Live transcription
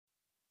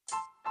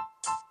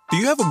Do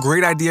you have a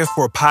great idea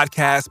for a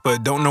podcast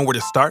but don't know where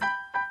to start?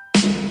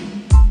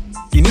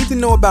 You need to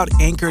know about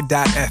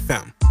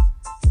Anchor.fm.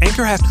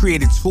 Anchor has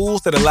created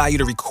tools that allow you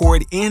to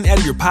record and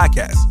edit your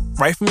podcast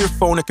right from your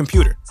phone or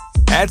computer.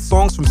 Add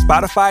songs from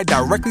Spotify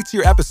directly to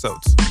your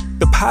episodes.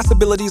 The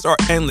possibilities are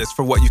endless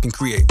for what you can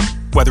create,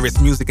 whether it's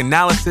music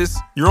analysis,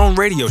 your own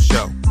radio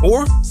show,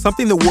 or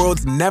something the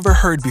world's never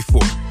heard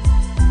before.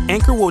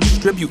 Anchor will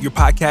distribute your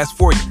podcast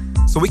for you,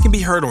 so it can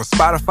be heard on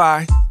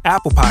Spotify,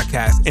 Apple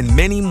Podcasts, and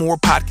many more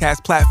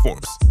podcast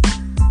platforms.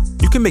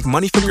 You can make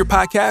money from your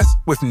podcast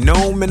with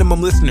no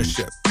minimum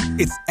listenership.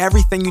 It's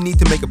everything you need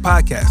to make a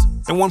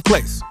podcast in one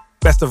place.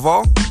 Best of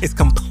all, it's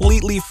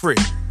completely free.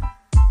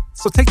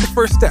 So take the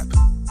first step.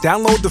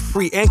 Download the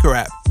free Anchor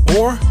app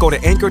or go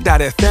to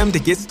anchor.fm to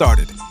get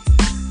started.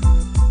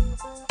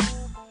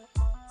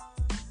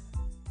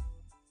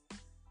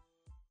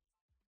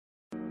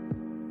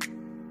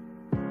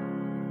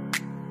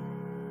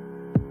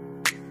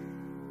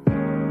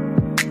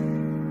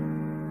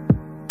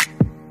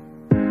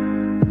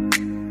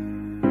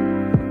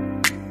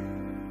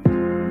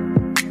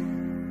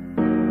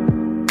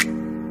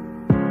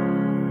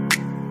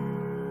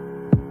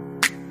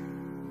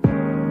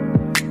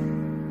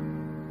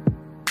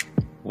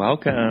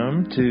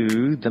 Welcome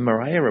to the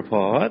Mariah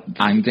Report.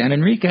 I'm Dan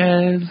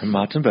Enriquez. I'm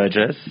Martin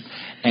Burgess.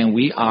 And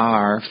we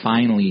are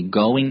finally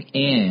going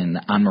in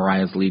on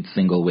Mariah's lead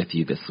single with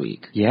you this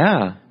week.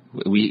 Yeah.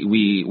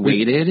 We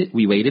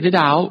waited it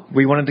out.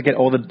 We wanted to get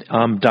all the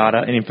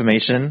data and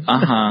information.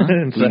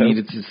 We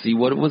needed to see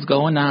what was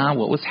going on,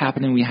 what was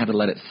happening. We had to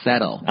let it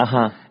settle.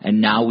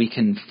 And now we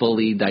can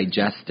fully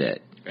digest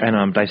it.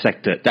 And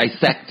dissect it.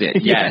 Dissect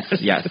it, yes,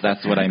 yes,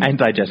 that's what I mean. And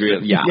digest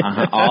it. Yeah,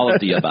 all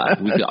of the above.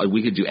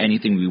 We could do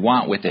anything we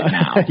want with it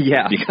now.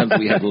 Yeah. Because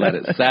we had to let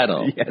it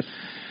settle. Yes.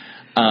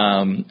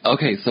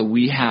 Okay, so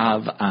we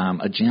have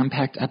a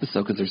jam-packed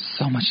episode because there's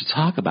so much to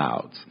talk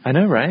about. I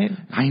know, right?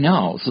 I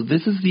know. So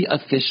this is the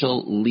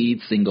official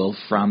lead single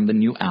from the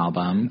new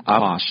album,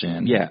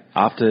 Caution. Yeah,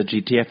 after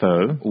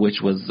GTFO. Which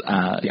was...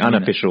 the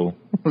unofficial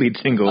lead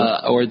single.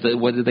 Or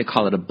what did they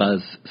call it? A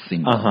buzz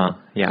single.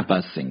 Yeah. A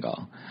buzz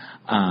single.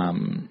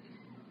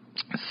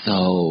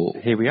 So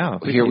here we are.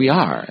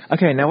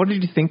 Okay, now what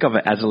did you think of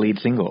it as a lead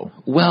single?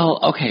 Well,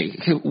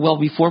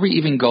 before we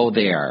even go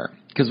there,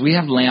 because we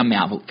have lamb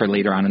map for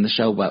later on in the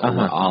show, what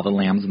all the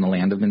lambs in the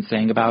land have been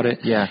saying about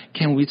it. Yeah.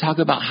 Can we talk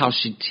about how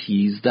she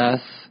teased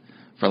us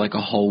for like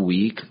a whole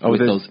week with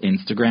those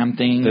Instagram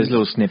things? Those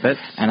little snippets.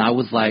 And I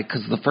was like,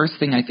 because the first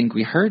thing I think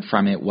we heard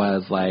from it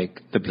was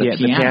like the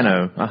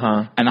piano.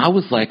 And I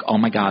was like, oh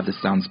my God, this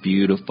sounds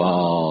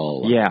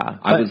beautiful. Yeah.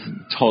 I was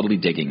totally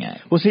digging it.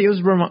 Well, see, it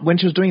was when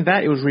she was doing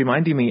that, it was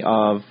reminding me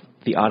of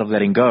The Art of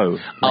Letting Go.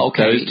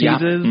 Okay. Those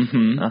teasers.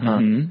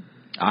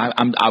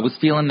 I was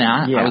feeling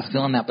that. Yeah. I was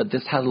feeling that, but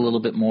this had a little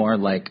bit more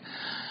like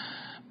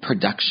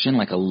production,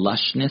 like a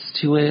lushness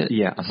to it.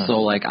 Yeah.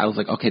 So like I was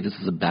like, okay, this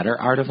is a better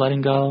Art of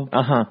Letting Go.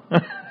 But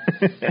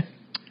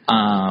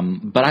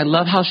I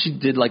love how she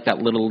did like that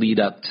little lead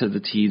up to the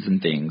tease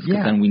and things,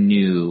 because then we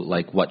knew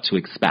like what to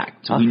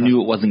expect. We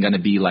knew it wasn't going to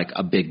be like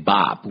a big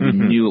bop. We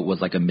knew it was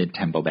like a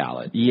mid-tempo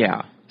ballad.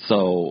 Yeah.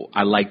 So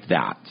I liked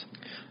that.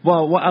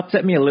 Well, what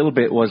upset me a little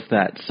bit was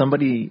that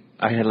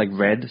I had like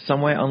read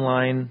somewhere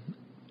online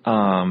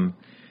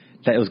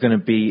that it was going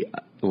to be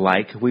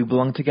like We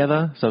Belong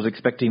Together. So I was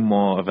expecting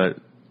more of a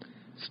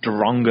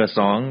stronger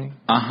song.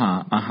 You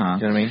know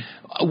what I mean?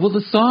 Well,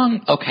 the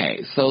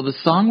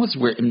song was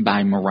written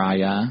by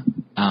Mariah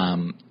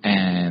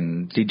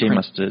and DJ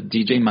Mustard.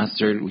 DJ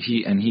Mustard,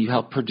 he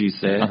helped produce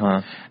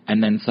it.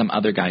 And then some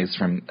other guys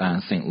from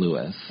St.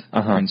 Louis,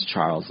 Prince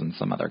Charles and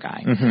some other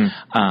guy.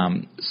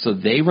 So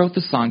they wrote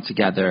the song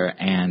together,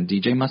 and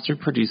DJ Mustard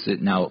produced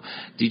it. Now,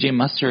 DJ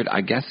Mustard,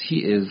 I guess he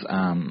is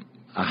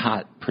a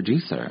hot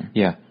producer.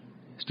 Yeah.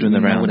 He's doing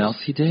the rounds. You know what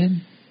else he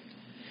did?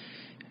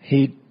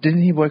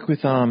 Didn't he work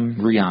with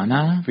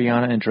Rihanna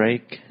and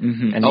Drake?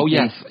 And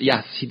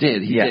yes, he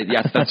did. He did.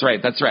 Yes, that's right.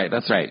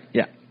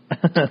 Yeah,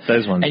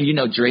 those ones.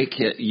 And Drake,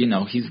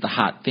 he's the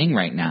hot thing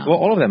right now. Well,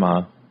 all of them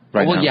are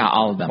right now. Well, yeah,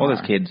 all of them. All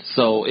those kids.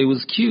 So it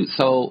was cute.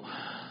 So,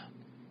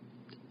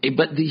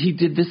 but he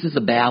did this as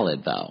a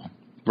ballad, though.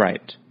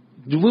 Right.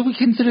 Would we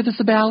consider this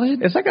a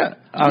ballad? It's like a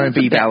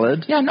R&B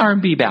ballad. Yeah, an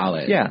R&B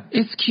ballad. Yeah.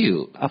 It's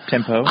cute.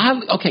 Up-tempo.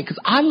 Because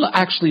I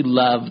actually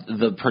love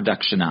the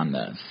production on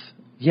this.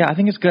 Yeah, I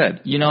think it's good.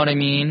 You know what I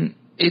mean?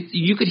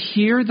 You could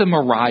hear the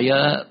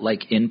Mariah,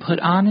 like, input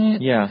on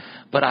it. Yeah.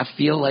 But I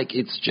feel like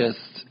it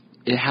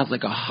has,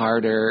 like, a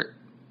harder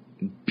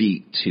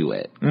beat to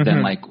it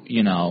than, like,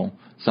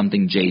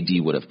 something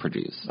JD would have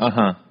produced.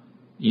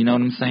 You know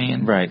what I'm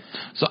saying? Right.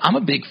 So I'm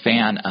a big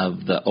fan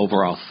of the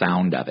overall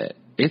sound of it.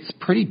 It's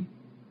pretty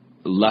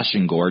lush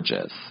and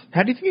gorgeous.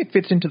 How do you think it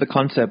fits into the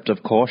concept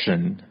of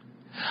Caution?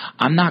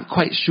 I'm not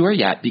quite sure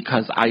yet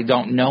because I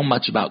don't know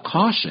much about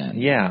Caution.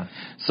 Yeah.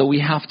 So we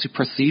have to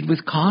proceed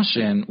with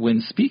caution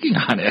when speaking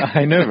on it.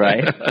 I know,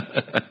 right?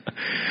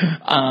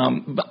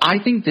 But I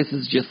think this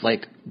is just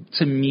like,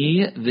 to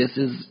me, this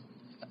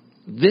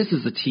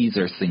is a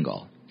teaser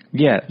single.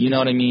 Yeah. You know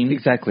what I mean?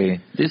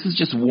 Exactly. This is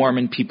just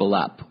warming people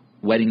up,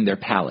 wetting their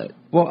palate.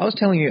 Well, I was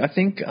telling you, I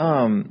think,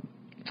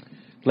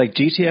 like,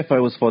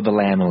 GTFO was for the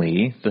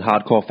Lamely, the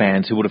hardcore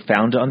fans who would have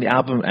found it on the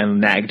album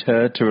and nagged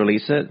her to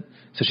release it.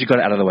 So she got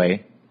it out of the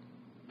way.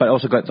 But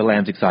also got the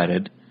Lambs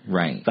excited.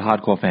 Right. The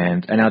hardcore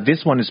fans. And now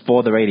this one is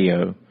for the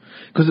radio.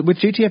 Because with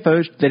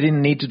GTFO, they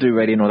didn't need to do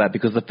radio and all that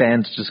because the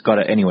fans just got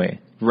it anyway.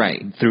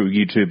 Right. Through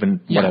YouTube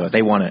and whatever.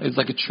 They want it. It's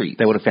like a treat.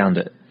 They would have found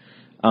it.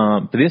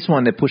 But this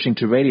one, they're pushing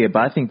to radio.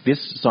 But I think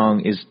this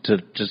song is to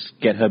just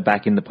get her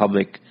back in the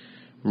public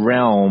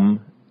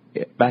realm,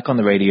 back on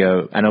the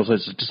radio, and also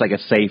it's just like a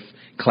safe,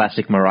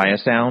 classic Mariah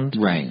sound.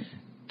 Right.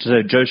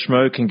 So Joe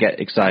Schmo can get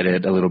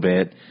excited a little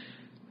bit.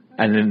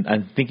 And then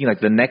I'm thinking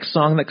like the next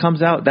song that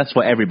comes out, that's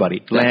for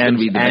everybody.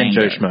 Lambs and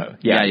Joe Schmo.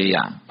 Yeah.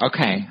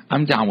 Okay.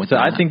 I'm down with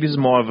that. So I think this is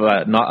more of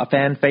a, not a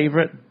fan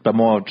favorite, but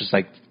more of just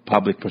like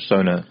public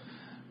persona.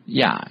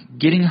 Yeah.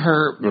 Getting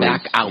her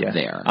back out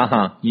there.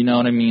 You know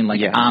what I mean?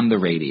 Like on the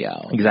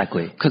radio.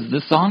 Exactly. Because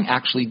the song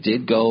actually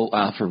did go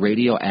for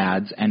radio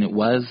ads, and it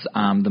was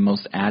the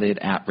most added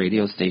at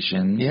radio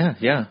stations.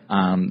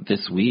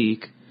 This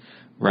week.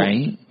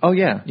 Right? Well,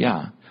 yeah.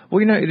 Yeah.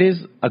 Well, you know, it is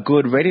a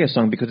good radio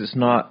song because it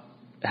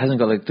hasn't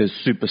got like those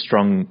super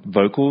strong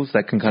vocals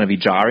that can kind of be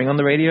jarring on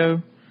the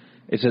radio.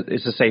 It's a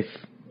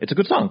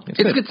good song. It's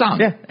a good song.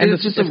 Yeah. And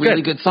it's just a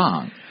really good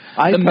song.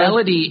 The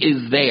melody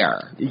is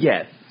there.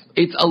 Yes.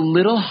 It's a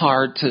little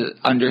hard to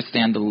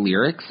understand the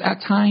lyrics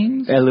at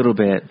times. A little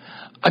bit.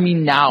 I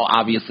mean, now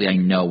obviously I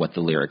know what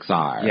the lyrics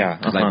are. Yeah.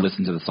 Because I've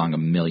listened to the song a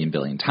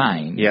billion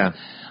times. Yeah.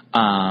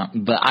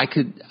 But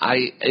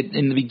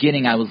in the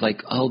beginning I was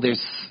like, oh,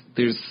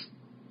 there's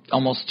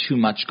almost too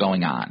much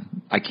going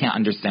on. I can't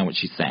understand what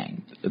she's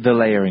saying. The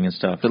layering and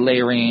stuff. The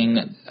layering.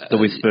 The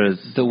whispers.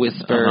 The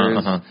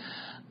whispers.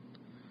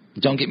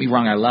 Don't get me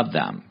wrong, I love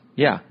them.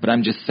 Yeah. But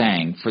I'm just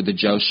saying, for the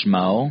Joe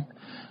Schmo,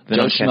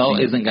 Joe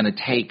Schmo isn't going to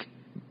take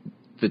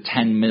the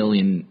 10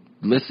 million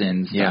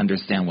listens to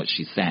understand what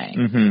she's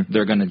saying.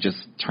 They're going to just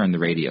turn the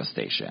radio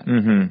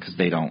station because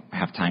they don't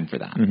have time for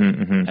that,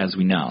 as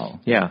we know.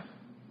 Yeah.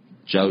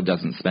 Joe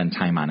doesn't spend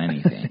time on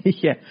anything.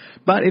 Yeah.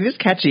 But it is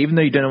catchy, even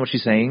though you don't know what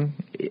she's saying.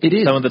 It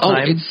is. Some of the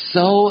time. It's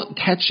so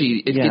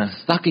catchy. It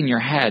gets stuck in your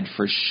head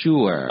for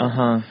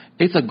sure.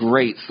 It's a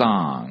great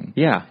song.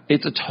 Yeah.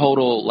 It's a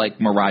total, like,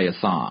 Mariah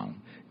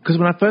song. Because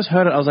when I first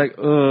heard it, I was like,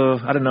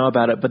 I don't know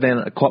about it. But then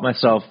I caught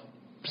myself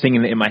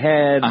singing it in my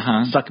head,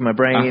 stuck in my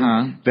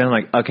brain. Then I'm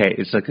like, okay,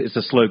 it's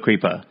a slow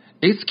creeper.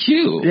 It's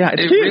cute. Yeah,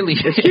 it's cute. Really,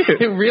 it's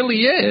cute. It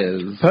really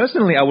is.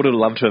 Personally, I would have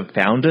loved to have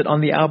found it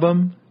on the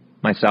album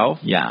myself.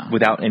 Yeah.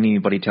 Without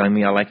anybody telling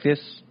me I like this.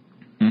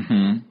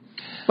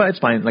 But it's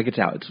fine. Like, it's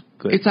out. It's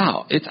good. It's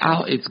out. It's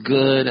out. It's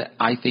good.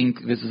 I think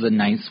this is a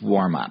nice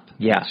warm-up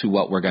to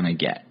what we're going to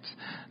get.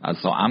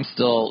 So I'm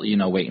still,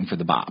 waiting for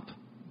the bop.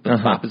 But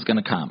the bop is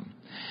going to come.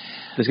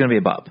 There's going to be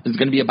a bop. There's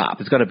going to be a bop.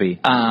 It's got to be.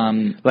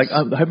 I'm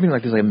hoping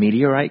like there's like a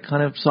meteorite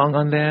kind of song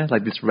on there,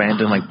 like this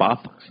random like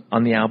bop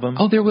on the album.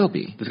 Oh, there will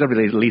be. There's got to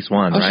be at least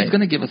one, right? She's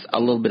going to give us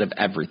a little bit of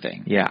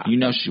everything. Yeah. You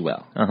know she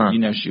will. You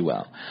know she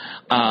will.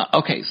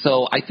 Okay,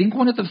 so I think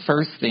one of the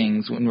first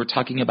things when we're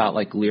talking about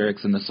like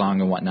lyrics in the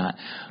song and whatnot,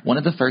 one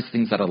of the first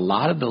things that a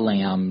lot of the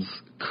Lambs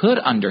could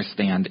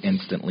understand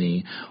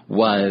instantly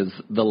was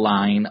the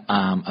line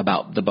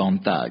about the Bone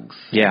Thugs.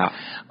 Yeah.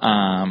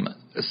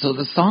 So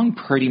the song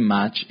pretty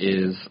much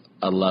is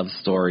a love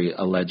story,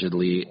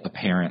 allegedly,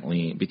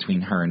 apparently,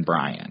 between her and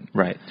Brian.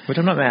 Right. Which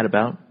I'm not mad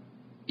about.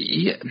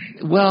 Yeah,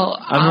 well,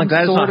 I'm like,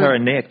 that's not her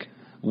and Nick.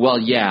 Well,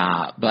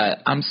 yeah, but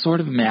I'm sort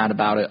of mad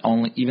about it,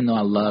 even though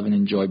I love and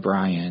enjoy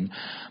Brian.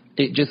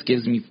 It just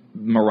gives me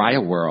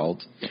Mariah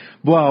world.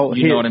 Well,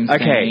 you know what I'm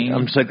saying? Okay,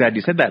 I'm so glad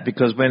you said that,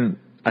 because when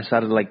I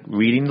started, like,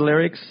 reading the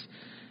lyrics,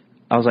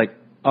 I was like,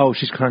 oh,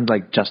 she's trying to,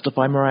 like,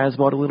 justify Mariah's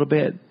world a little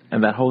bit,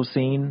 and that whole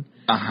scene.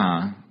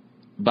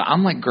 But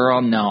I'm like,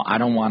 girl, no, I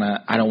don't want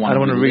to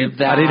relive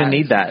that. I didn't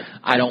need that.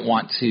 I don't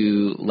want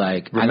to,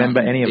 like... remember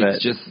any of it.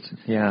 It's just...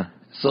 Yeah.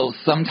 So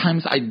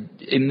sometimes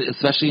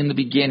especially in the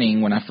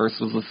beginning when I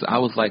first was listening, I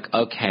was like,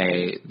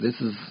 okay, this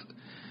is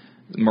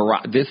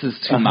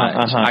too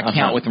much. I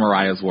can't with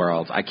Mariah's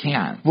world. I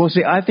can't. Well,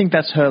 see, I think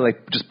that's her,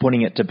 like, just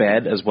putting it to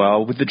bed as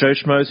well. With the Joe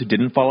Schmoes who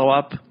didn't follow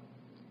up,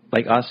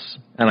 like us,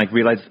 and, like,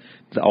 realized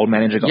the old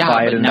manager got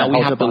fired. But now we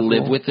have to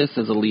live with this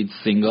as a lead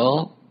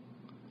single,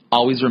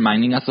 always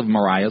reminding us of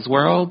Mariah's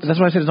world. That's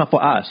why I said it's not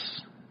for us.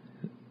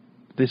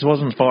 This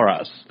wasn't for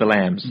us, the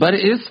Lambs. But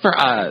it is for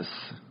us.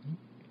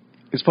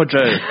 It's for Joe.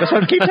 That's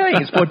what I keep saying.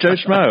 It's for Joe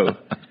Schmo.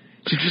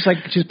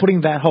 She's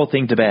putting that whole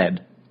thing to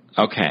bed.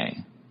 Okay.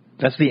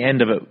 That's the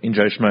end of it in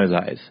Joe Schmo's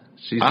eyes.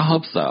 I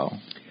hope so.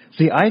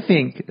 See,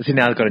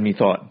 now I've got a new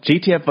thought.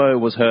 GTFO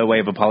was her way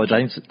of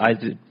apologizing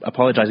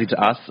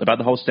to us about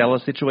the whole Stella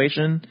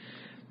situation.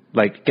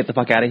 Like, get the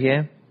fuck out of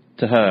here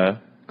to her,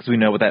 because we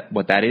know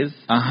what that is.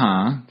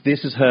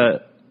 This is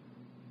her,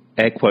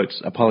 air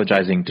quotes,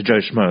 apologizing to Joe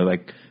Schmo.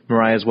 Like,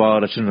 Mariah's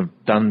wild, I shouldn't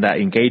have done that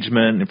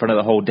engagement in front of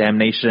the whole damn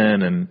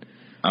nation, and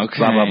blah,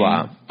 blah,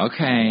 blah.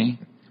 Okay.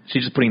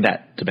 She's just putting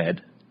that to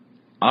bed.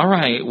 All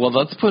right. Well,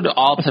 let's put it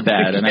all to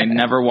bed, and I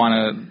never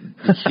want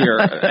to hear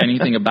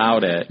anything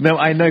about it. No,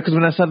 I know, because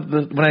when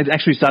I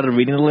actually started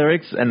reading the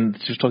lyrics, and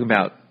she was talking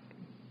about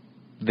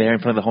there in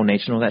front of the whole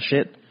nation and all that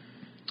shit,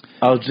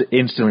 I was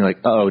instantly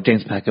like,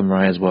 James Packer,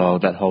 Mariah as well,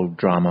 that whole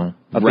drama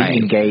of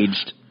being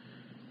engaged.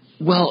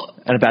 Well,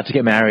 and about to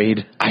get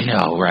married. I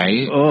know,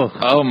 right? Ugh.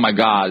 Oh my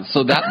God!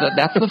 So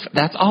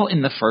that's all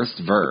in the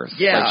first verse.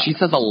 Yeah, like, she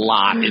says a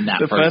lot in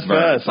that first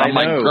verse. I'm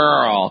like,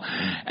 girl.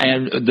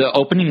 And the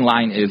opening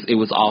line is, "It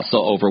was also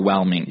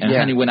overwhelming." And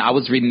honey, when I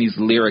was reading these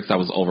lyrics, I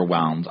was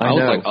overwhelmed. I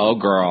was like, "Oh,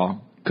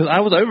 girl," because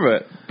I was over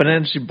it. But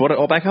then she brought it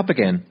all back up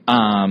again.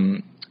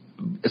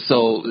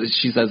 So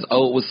she says,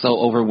 "Oh, it was so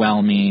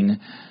overwhelming."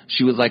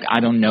 She was like,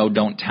 "I don't know,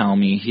 don't tell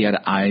me. He had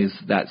eyes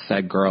that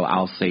said, girl,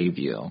 I'll save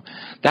you."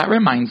 That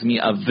reminds me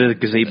of the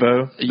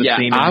gazebo. The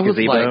scene I in the was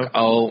gazebo. like,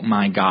 oh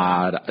my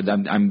God,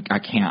 I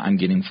can't. I'm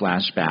getting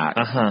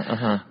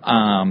flashbacks.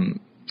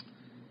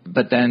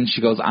 But then she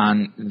goes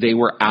on. They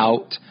were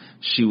out.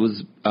 She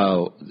was.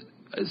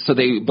 So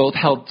they both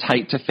held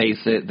tight to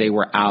face it. They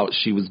were out.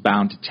 She was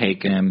bound to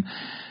take him.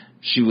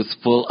 She was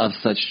full of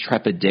such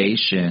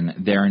trepidation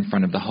there in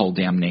front of the whole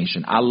damn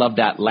nation. I love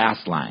that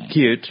last line.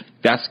 Cute.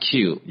 That's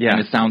cute. Yeah.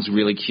 And it sounds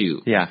really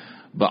cute. Yeah.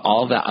 But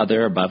all that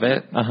other above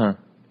it.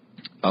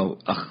 Oh,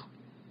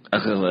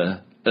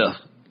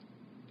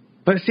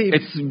 But see,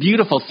 it's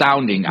beautiful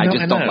sounding. I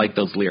just don't like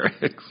those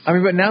lyrics. I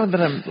mean, but now that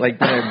I'm like,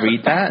 when I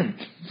read that,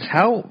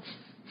 how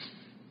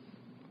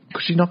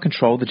could she not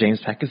control the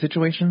James Packer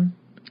situation?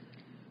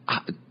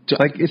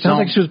 Like, it sounds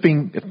like she was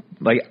being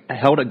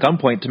held at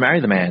gunpoint to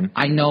marry the man.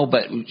 I know,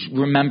 but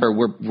remember,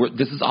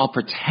 this is all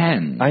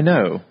pretend. I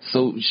know.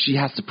 So she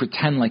has to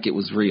pretend like it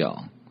was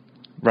real.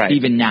 Right.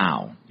 Even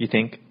now. You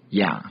think?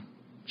 Yeah.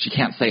 She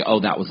can't say, "Oh,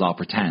 that was all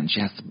pretend." She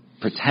has to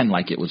pretend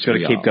like it was real.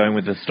 She's got to keep going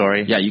with the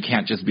story. Yeah, you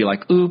can't just be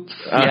like, "Oops,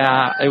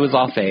 yeah, it was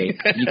all fake."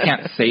 You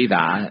can't say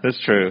that. That's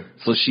true.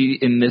 So she,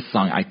 in this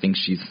song, I think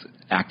she's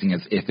acting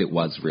as if it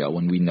was real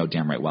when we know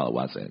damn right well it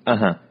wasn't.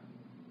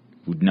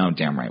 We know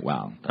damn right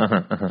well.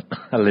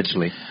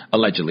 Allegedly.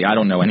 I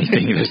don't know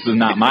anything. This is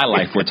not my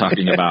life we're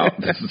talking about.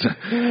 This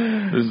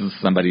is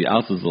somebody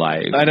else's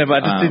life. I know,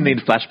 but I just didn't need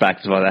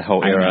flashbacks about that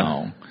whole era. I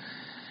know.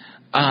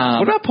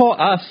 What about poor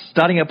us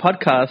starting a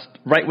podcast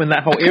right when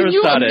that whole era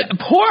started?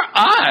 Poor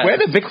us. We're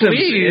the victims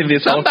in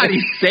this whole thing. Somebody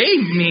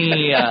save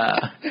me.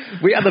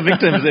 We are the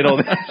victims in all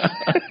this.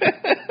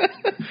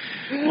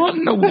 What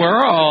in the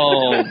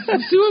world?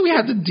 See what we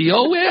had to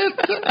deal with?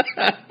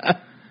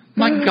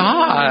 My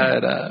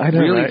God. I know,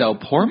 really, right? though,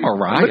 poor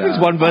Mariah. Look at this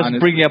one verse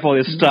bringing up all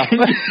this stuff. We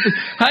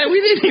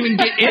didn't even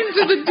get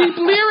into the deep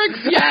lyrics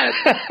yet.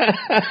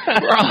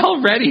 We're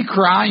already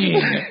crying.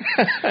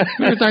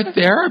 Where's our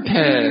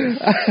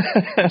therapist?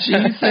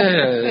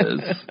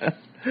 Jesus.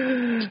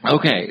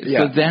 Okay,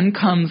 so then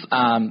comes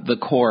the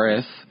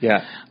chorus.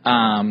 Yeah.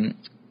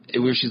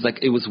 Where she's like,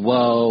 "It was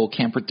woe,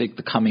 can't predict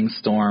the coming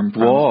storm."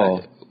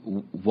 Whoa.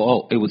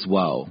 Whoa, it was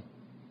woe.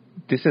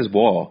 This is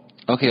war.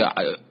 Okay,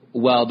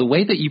 well, the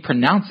way that you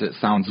pronounce it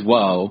sounds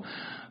woe,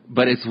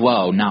 but it's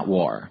woe, not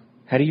war.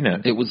 How do you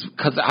know? It was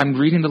because I'm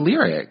reading the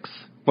lyrics.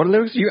 What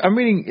lyrics are you? I'm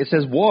reading. It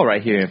says war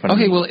right here in front of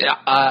me. Okay, well,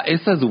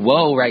 it says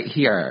woe right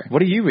here.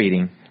 What are you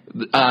reading?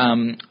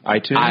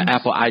 iTunes,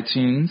 Apple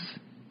iTunes.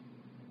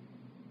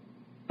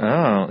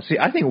 Oh, see,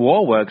 I think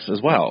war works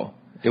as well.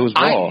 It was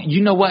war.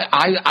 You know what?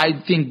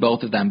 I think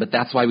both of them, but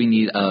that's why we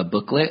need a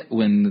booklet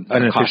when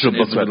an official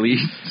booklet is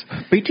released.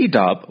 BT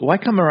Dub, why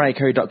can't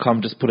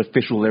MariahCarey.com just put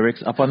official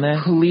lyrics up on there?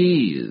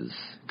 Please.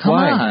 Come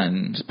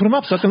on. Just put them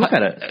up so I can look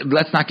at it.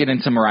 Let's not get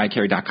into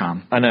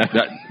MariahCarey.com. I know.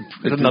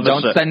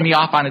 Don't send me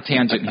off on a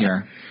tangent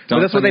here.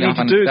 That's what they need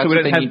to do. That's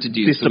what they need to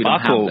do. This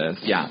debacle. We don't have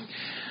this. Yeah.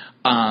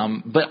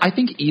 But I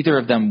think either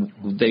of them,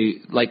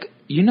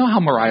 you know how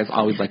Mariah's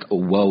always like, "Oh,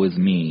 woe is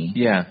me."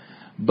 Yeah.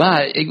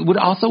 But it would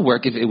also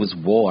work if it was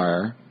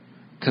war,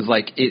 because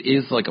it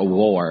is like a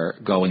war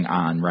going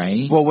on,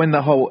 right? Well, when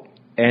the whole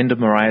end of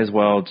Mariah's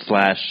World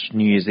 /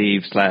 New Year's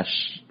Eve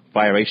 /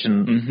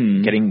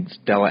 Viration getting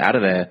Stella out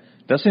of there,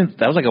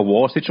 that was like a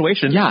war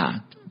situation. Yeah.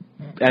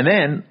 And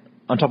then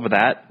on top of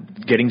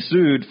that, getting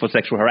sued for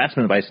sexual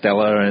harassment by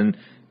Stella and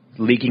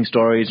leaking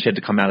stories. She had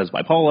to come out as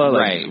bipolar.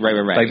 Right.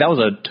 Like, that was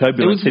a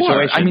turbulent situation.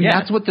 War. I mean,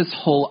 that's what this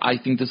whole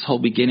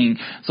beginning.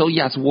 So,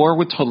 yes, war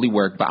would totally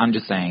work, but I'm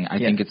just saying, I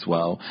think it's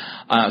woe.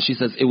 She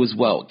says, "It was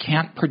woe.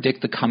 Can't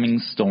predict the coming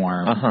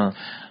storm.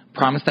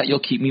 Promise that you'll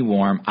keep me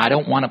warm. I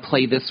don't want to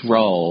play this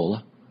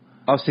role."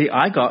 Oh, see,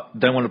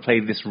 don't want to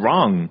play this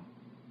wrong.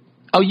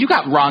 Oh, you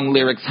got wrong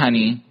lyrics,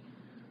 honey.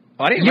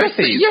 I didn't write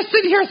these. You're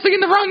sitting here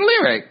singing the wrong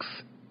lyrics.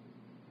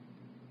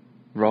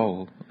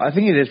 Role. I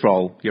think it is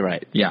role. You're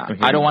right. Yeah.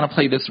 I don't want to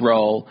play this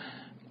role.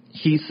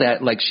 He said,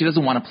 she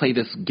doesn't want to play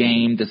this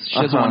game. She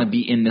doesn't want to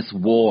be in this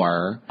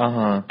war.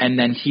 And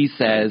then he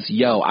says,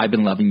 "Yo, I've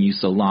been loving you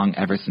so long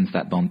ever since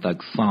that Bone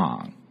Thugs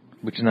song."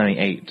 Which is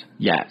 98.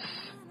 Yes.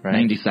 Right.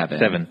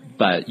 97.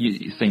 But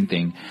same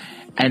thing.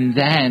 And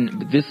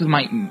then this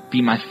might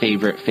be my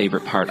favorite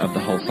part of the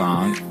whole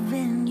song.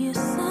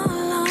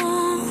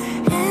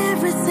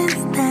 Ever since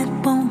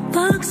that Bone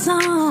Thugs rock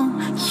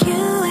song.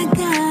 You ain't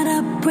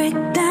gotta break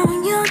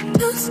down, you're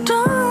too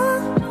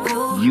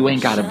strong. You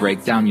ain't gotta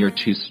break down, you're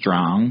too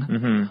strong.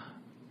 Mm-hmm.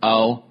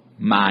 Oh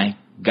my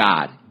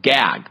God.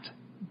 Gagged.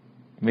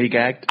 Were you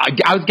gagged?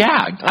 I was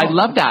gagged. Oh. I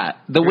love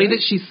that. The Really? way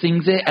that she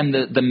sings it and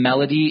the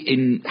melody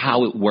in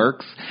how it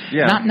works.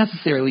 Yeah. Not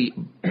necessarily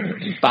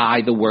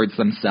by the words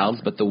themselves,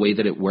 but the way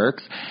that it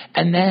works.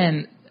 And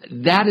then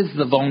that is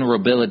the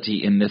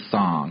vulnerability in this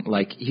song.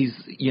 Like, he's,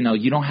 you know,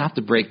 you don't have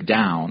to break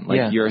down. Like,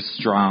 Yeah. you're a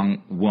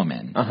strong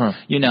woman. Uh-huh.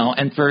 You know,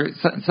 and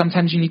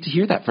sometimes you need to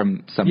hear that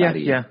from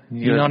somebody. Yeah.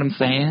 You know what I'm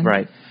saying?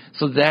 Right.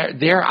 So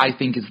there I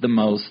think is the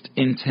most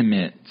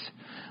intimate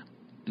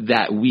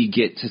that we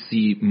get to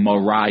see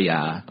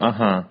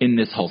Mariah in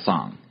this whole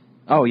song.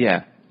 Oh,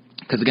 yeah.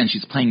 Because, again,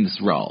 she's playing this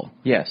role.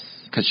 Yes.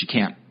 Because she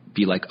can't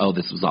be like, oh,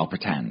 this was all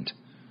pretend.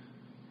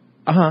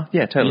 Yeah,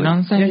 totally. You know what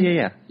I'm saying?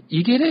 Yeah.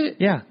 You get it?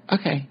 Yeah.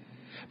 Okay.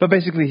 But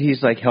basically,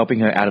 he's, like, helping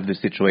her out of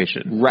this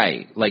situation.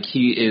 Right. Like,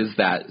 he is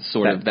that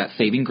sort of, that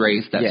saving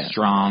grace, that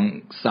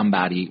strong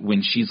somebody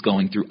when she's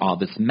going through all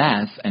this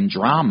mess and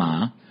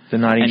drama. The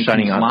knight in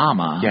shining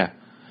armor. Yeah.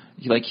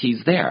 Like,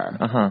 he's there.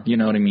 You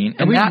know what I mean?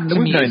 And that, to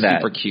me, is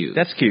super cute.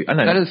 That's cute. I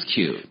know. That is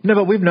cute. No,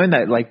 but we've known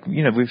that. Like,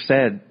 you know, we've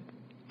said,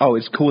 oh,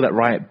 it's cool that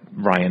Ryan,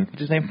 what's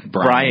his name?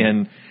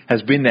 Brian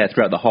has been there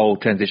throughout the whole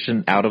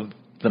transition out of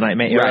the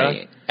Nightmare era.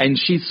 Right. And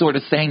she's sort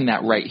of saying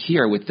that right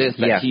here with this,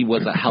 that he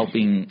was a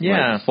helping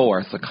like,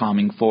 force, a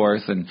calming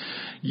force, and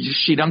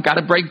she don't got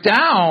to break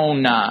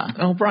down.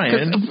 Oh,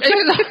 Brian.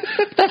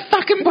 That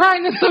fucking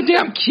Brian is so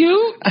damn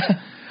cute.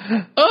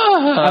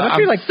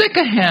 I'm sick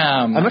of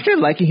him. I'm actually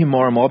liking him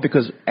more and more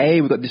because,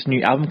 A, we've got this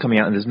new album coming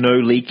out and there's no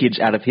leakage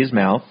out of his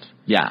mouth.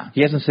 Yeah.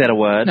 He hasn't said a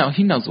word. No,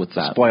 he knows what's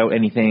up. Spoiled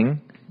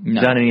anything. No.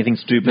 Done anything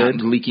stupid.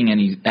 Not leaking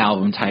any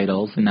album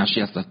titles, and now she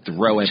has to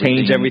throw everything.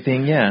 Change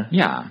everything, yeah.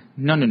 Yeah.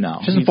 No.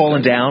 She hasn't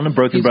fallen down and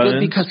broken bones.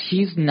 Because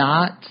he's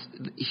not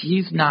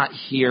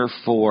here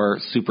for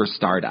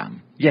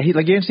superstardom. Yeah, you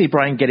don't see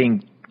Brian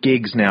getting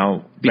gigs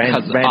now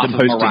because random off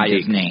hosting of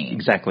Mariah's gigs. name.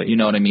 Exactly. You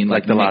know what I mean?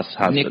 Like the last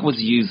husband. Nick was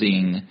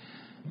using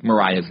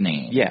Mariah's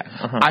name. Yeah.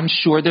 I'm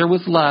sure there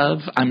was love.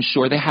 I'm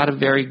sure they had a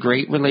very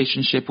great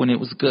relationship when it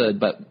was good,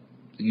 but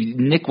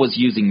Nick was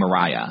using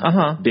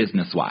Mariah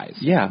business-wise.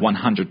 Yeah.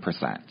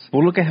 100%.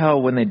 Well, look at how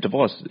when they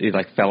divorced, it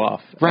fell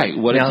off. Right.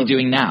 What is he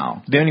doing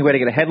now? The only way to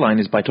get a headline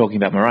is by talking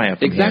about Mariah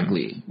from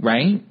Exactly. him.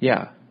 Right?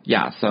 Yeah.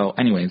 Yeah, so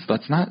anyways,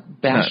 let's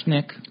not bash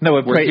Nick. No,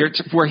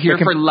 we're here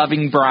for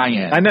loving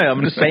Brian. I know,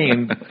 I'm just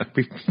saying,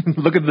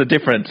 look at the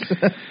difference.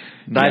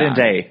 Night and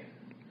day.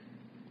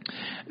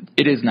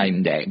 It is night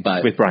and day,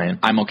 but with Brian.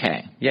 I'm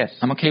okay. Yes.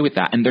 I'm okay with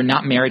that. And they're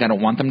not married. I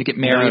don't want them to get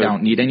married. No. I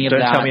don't need any of that.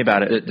 Don't tell me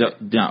about it.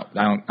 No,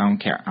 I don't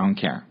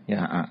care.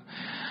 Yeah.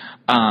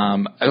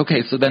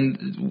 Okay, so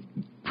then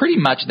pretty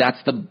much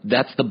that's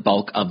the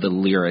bulk of the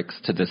lyrics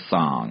to this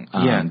song.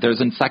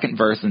 There's a second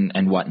verse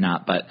and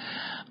whatnot, but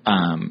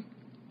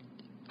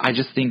I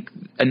just think,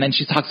 and then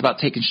she talks about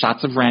taking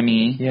shots of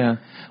Remy. Yeah.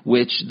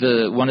 Which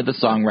one of the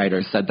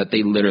songwriters said that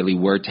they literally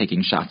were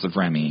taking shots of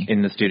Remy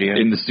in the studio.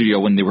 In the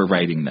studio when they were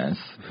writing this.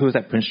 Who was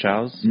that? Prince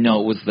Charles?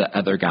 No, it was the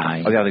other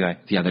guy. Oh, the other guy.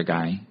 The other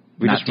guy.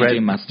 Not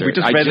DJ Mustard.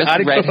 I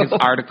just read his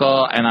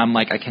article, and I'm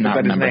like, I cannot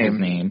remember his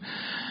name.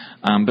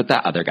 But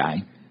that other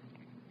guy.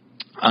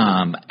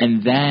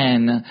 And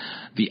then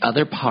the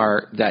other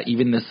part that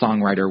even the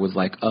songwriter was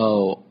like,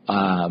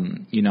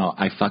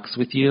 I fucks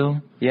with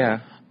you. Yeah.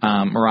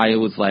 Mariah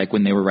was like,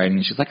 when they were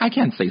writing, she's like, I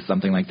can't say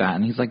something like that.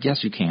 And he's like,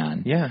 yes, you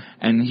can. Yeah.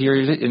 And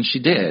she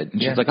did. And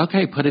she's like,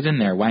 okay, put it in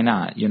there. Why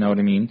not? You know what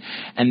I mean?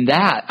 And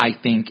that, I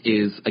think,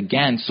 is,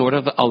 again, sort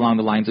of along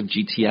the lines of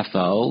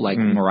GTFO, like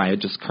Mariah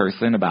just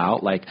cursing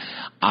about. Like,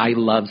 I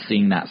love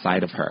seeing that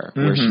side of her,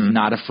 where she's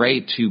not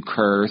afraid to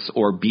curse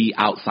or be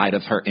outside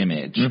of her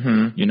image.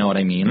 You know what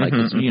I mean? Like,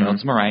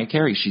 it's Mariah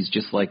Carey. She's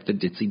just like the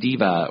ditzy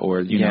diva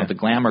or, you know, the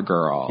glamour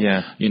girl.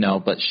 Yeah. You know,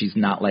 but she's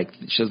not like,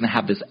 she doesn't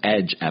have this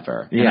edge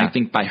ever. Yeah. And I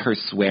think by her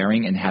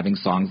swearing and having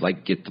songs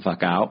like Get the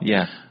Fuck Out,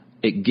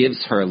 it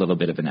gives her a little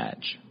bit of an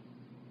edge.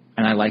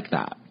 And I like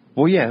that.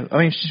 Well, yeah. I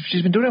mean,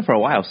 she's been doing it for a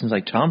while, since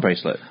like Charm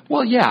Bracelet.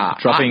 Well, yeah.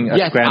 Dropping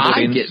scrambled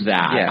I in. get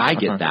that. Yeah, I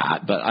get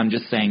that. But I'm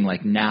just saying,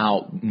 like,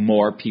 now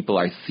more people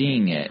are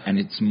seeing it and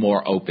it's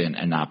more open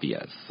and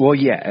obvious. Well,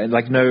 yeah.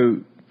 Like,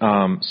 no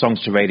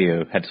songs to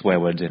radio had swear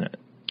words in it.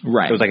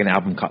 Right. It was like an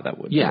album cut that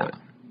would. Yeah. Do it,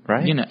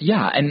 right? You know,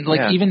 yeah. And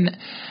like even,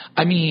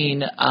 I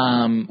mean,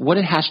 what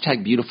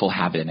did #Beautiful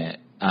have in it?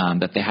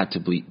 That they had to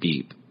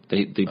beep.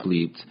 They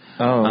bleeped.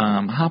 Oh.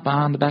 Hop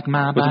on the back of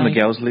my bike. Was it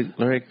Miguel's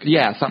lyric?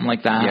 Yeah, something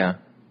like that. Yeah.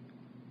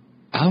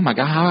 Oh my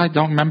God, how I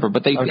don't remember.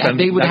 But they would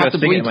have to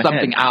bleep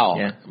something out.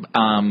 Yeah.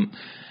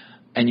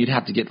 And you'd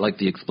have to get like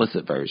the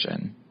explicit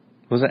version.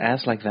 Was it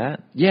ass like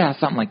that? Yeah,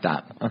 something like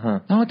that.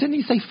 No, didn't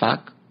he say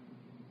fuck?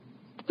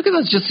 Look at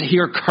us just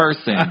here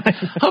cursing.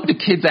 Hope the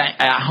kids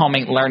at home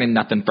ain't learning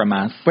nothing from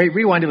us. Wait,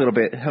 rewind a little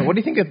bit. What do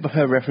you think of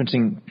her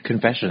referencing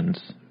Confessions?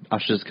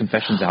 Usher's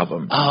Confessions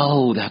album.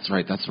 Oh, that's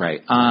right.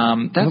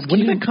 When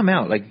did it come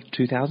out? Like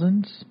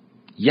 2000s?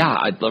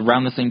 Yeah,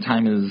 around the same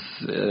time as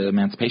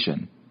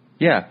Emancipation.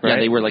 Yeah, right. Yeah,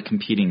 they were like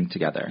competing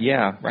together.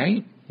 Yeah.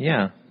 Right?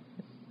 Yeah.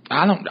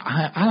 I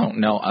don't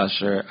know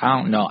Usher. I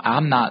don't know.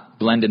 I'm not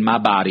blending my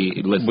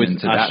body listening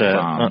to Usher. that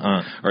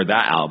song or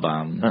that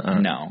album.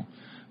 No.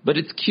 But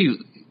it's cute.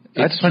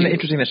 I just find it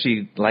interesting that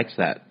she likes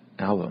that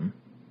album.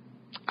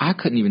 I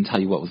couldn't even tell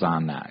you what was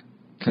on that.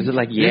 Is it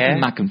like, This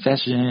is My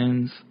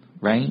Confessions,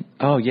 right?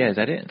 Oh, yeah, is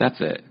that it? That's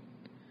it.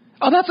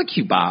 Oh, that's a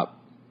cute bop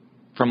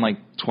from like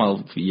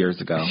 12 years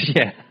ago.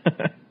 Yeah.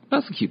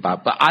 That's a cute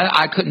bop. But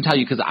I couldn't tell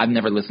you because I've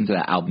never listened to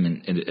that album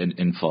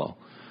in full.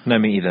 No,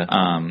 me either.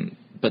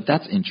 But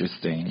that's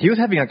interesting. He was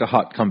having like a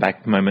hot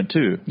comeback moment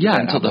too. Yeah,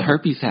 until the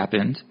herpes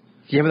happened.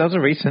 Yeah, but that was a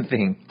recent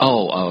thing.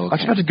 Oh,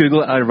 okay. I tried to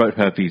Google it. I wrote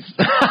herpes.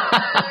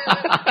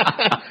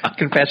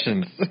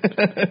 Confessions.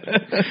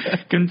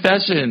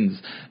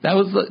 Confessions. That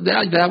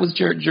was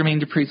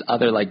Jermaine Dupri's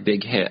other like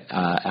big hit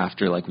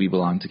after like We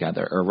Belong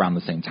Together or around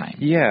the same time.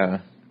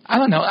 Yeah. I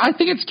don't know. I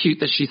think it's cute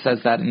that she says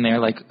that in there.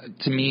 Like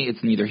to me,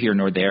 it's neither here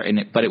nor there,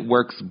 but it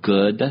works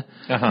good.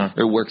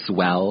 It works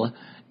well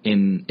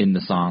in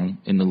the song,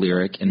 in the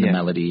lyric, in the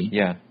melody.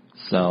 Yeah.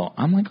 So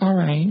I'm like, all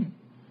right,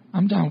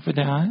 I'm down for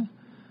that.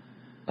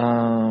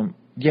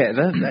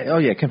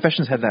 Yeah.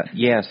 Confessions had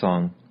that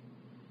song.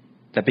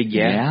 That big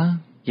Yeah.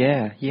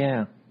 Okay,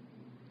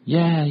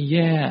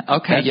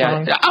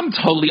 that song? I'm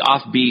totally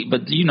offbeat,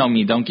 but you know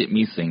me, don't get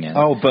me singing.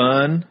 Oh,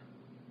 Burn.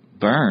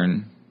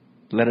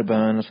 Let It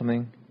Burn or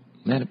something.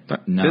 Let It Burn.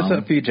 No. There's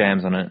a few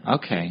jams on it.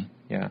 Okay.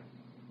 Yeah.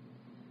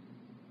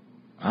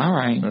 All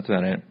right. That's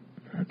about it.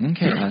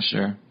 Okay,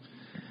 Usher.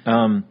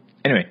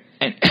 Anyway.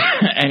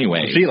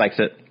 Anyway. She likes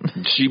it.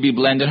 She be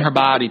blending her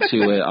body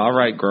to it. All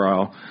right,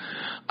 girl.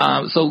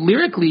 So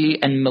lyrically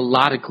and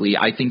melodically,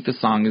 I think the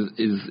song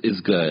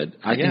is good.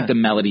 I think the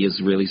melody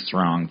is really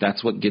strong.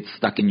 That's what gets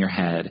stuck in your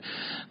head.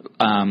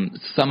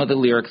 Some of the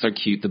lyrics are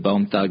cute. The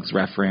Bone Thugs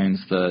reference,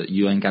 the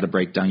 "You ain't got to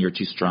break down, you're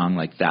too strong,"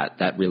 like that.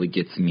 That really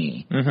gets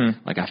me.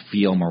 Like I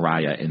feel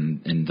Mariah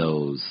in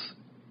those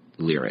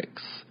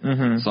lyrics.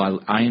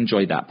 So I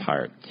enjoy that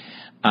part.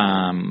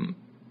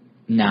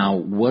 Now,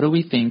 what do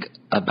we think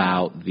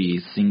about the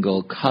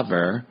single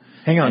cover?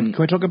 Hang on.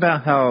 Can we talk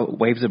about how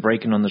waves are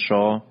breaking on the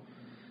shore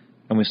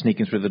and we're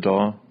sneaking through the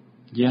door?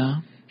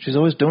 Yeah. She's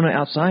always doing it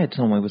outside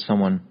somewhere with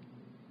someone.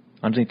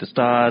 Underneath the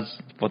stars,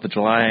 4th of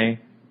July.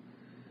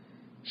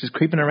 She's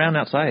creeping around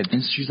outside.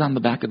 And she's on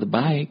the back of the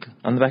bike.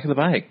 On the back of the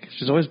bike.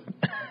 She's always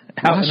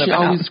out Why is she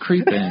always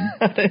creeping?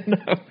 I don't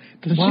know.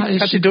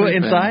 Does she do it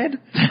inside?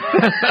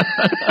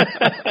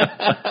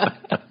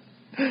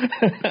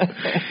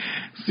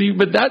 See,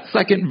 but that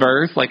second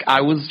verse, like,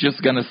 I was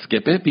just going to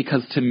skip it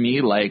because to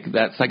me, like,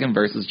 that second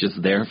verse is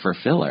just there for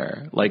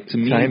filler. Like, to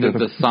me,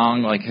 the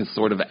song, like, has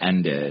sort of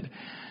ended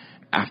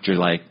after,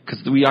 like,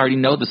 because we already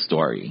know the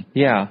story.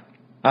 Yeah.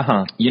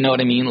 You know what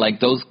I mean?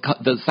 Like,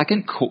 the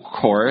second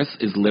chorus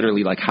is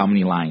literally, like, how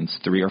many lines?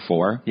 3 or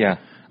 4? Yeah.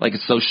 Like,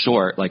 it's so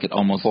short, like, it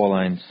almost... 4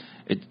 lines.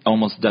 It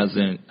almost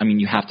doesn't. I mean,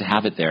 you have to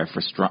have it there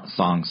for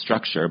song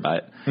structure,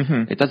 but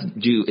it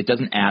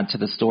doesn't add to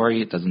the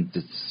story. It doesn't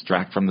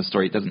distract from the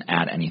story. It doesn't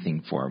add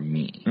anything for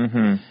me.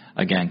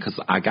 Again, because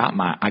I got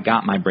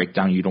my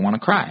breakdown. You Don't Want to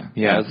Cry.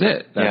 Yeah, that was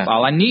it. That's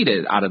all I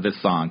needed out of this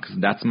song because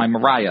that's my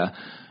Mariah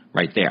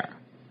right there.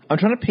 I'm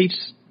trying to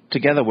piece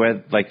together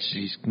where like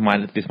this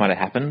might have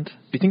happened. Do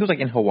you think it was like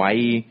in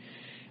Hawaii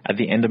at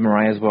the end of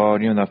Mariah's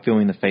World? You know, they're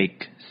filming the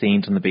fake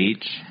scenes on the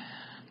beach.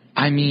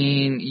 I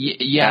mean,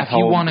 yeah, if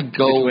you want to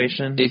go,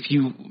 situation.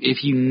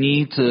 if you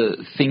need to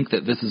think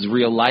that this is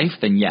real life,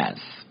 then yes.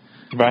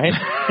 Right?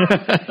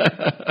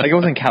 Like it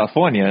was in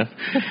California.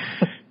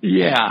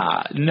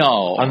 Yeah,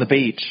 no. On the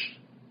beach.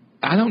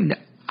 I don't know.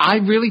 I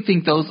really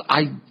think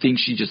I think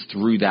she just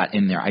threw that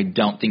in there. I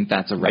don't think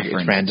that's a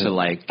reference to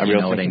like, you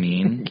know what I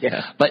mean?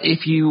 Yeah. But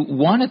if you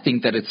want to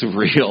think that it's a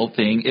real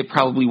thing, it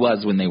probably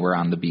was when they were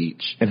on the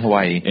beach. In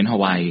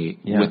Hawaii.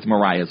 With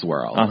Mariah's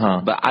World.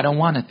 But I don't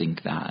want to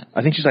think that.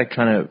 I think she's like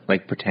trying to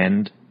like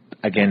pretend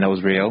again that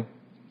was real.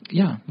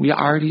 Yeah, we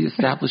already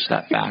established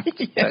that fact.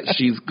 That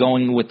she's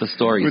going with the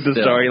story with the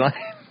storyline.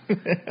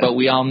 But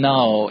we all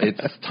know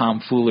it's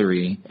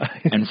tomfoolery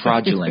and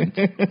fraudulent.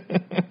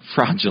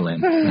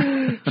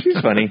 She's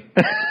funny.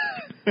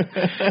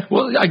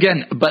 Well,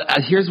 again, but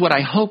here's what I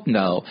hope,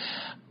 though,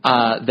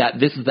 that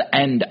this is the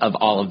end of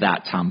all of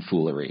that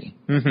tomfoolery.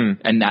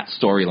 And that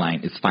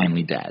storyline is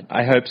finally dead.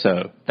 I hope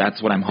so.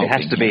 That's what I'm hoping.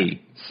 It has to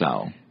be.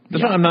 So.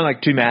 I'm not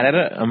like too mad at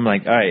it. I'm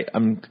like, all right,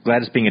 I'm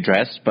glad it's being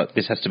addressed, but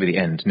this has to be the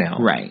end now.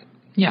 Right.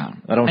 Yeah.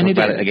 I don't want to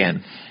talk about it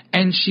again.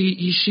 And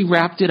she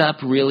wrapped it up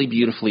really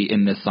beautifully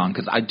in this song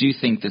because I do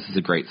think this is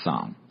a great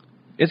song.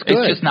 It's good.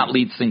 It's just not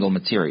lead single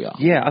material.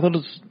 Yeah, I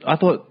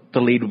thought the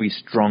lead would be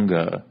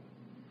stronger.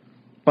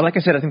 But like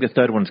I said, I think the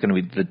third one's going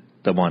to be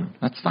the one.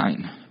 That's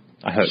fine.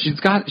 I hope.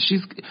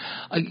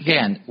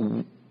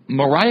 Again,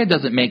 Mariah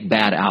doesn't make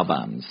bad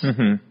albums.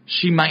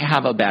 She might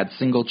have a bad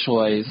single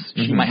choice.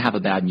 She might have a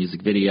bad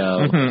music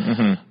video.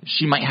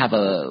 She might have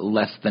a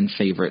less than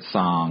favorite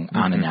song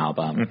on an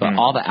album. But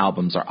all the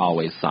albums are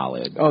always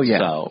solid. Oh, yeah.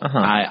 So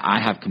I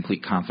have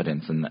complete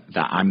confidence in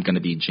that I'm going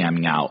to be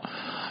jamming out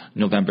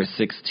November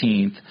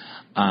 16th,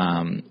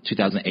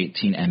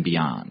 2018 and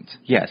beyond.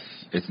 Yes.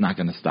 It's not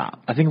going to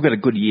stop. I think we've got a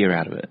good year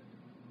out of it.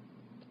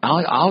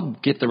 I'll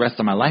get the rest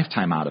of my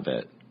lifetime out of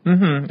it.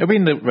 Mm-hmm. It'll be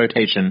in the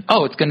rotation.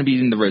 Oh, it's going to be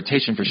in the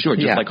rotation for sure,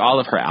 just like all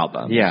of her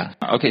albums. Yeah.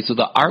 Okay, so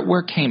the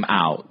artwork came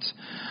out.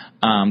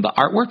 The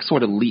artwork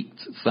sort of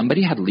leaked.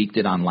 Somebody had leaked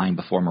it online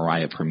before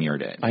Mariah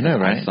premiered it. I know,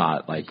 right? I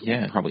saw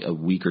it probably a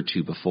week or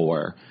two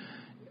before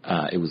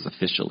it was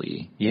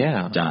officially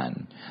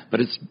done. But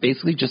it's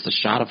basically just a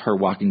shot of her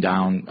walking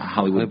down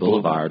Hollywood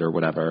Boulevard or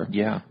whatever.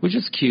 Yeah. Which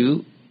is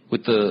cute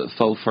with the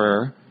faux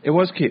fur. It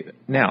was cute.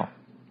 Now,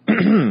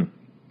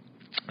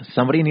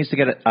 somebody needs to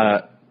get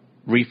a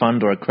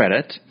refund or a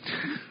credit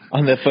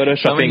on their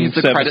photoshopping Somebody needs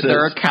to services. credit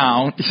their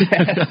account.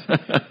 Yes.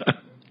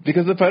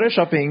 Because the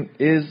photoshopping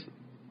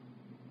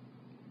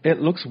it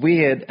looks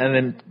weird, and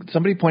then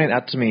somebody pointed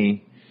out to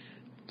me,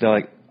 they're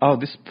like, oh,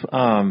 this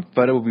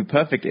photo would be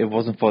perfect if it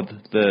wasn't for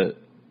the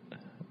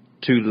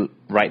two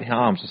right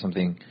arms or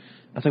something.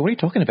 I was like, what are you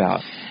talking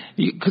about?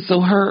 So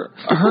her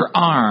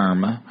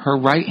arm, her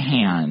right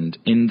hand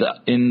in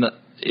the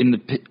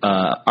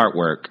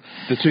artwork,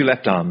 the two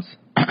left arms.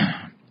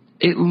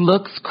 It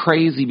looks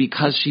crazy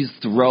because she's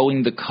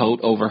throwing the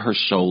coat over her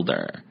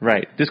shoulder.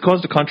 Right. This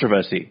caused a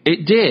controversy.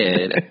 It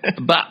did.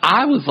 But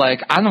I was like,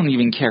 I don't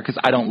even care because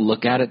I don't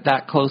look at it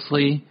that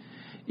closely,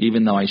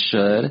 even though I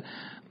should.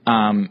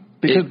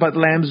 But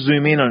lambs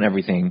zoom in on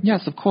everything.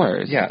 Yes, of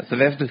course. Yeah, so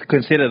they have to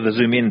consider the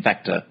zoom in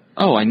factor.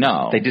 Oh, I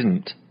know. They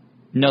didn't.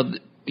 No,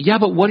 yeah,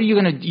 but what are you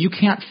going to... You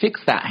can't fix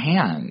that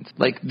hand.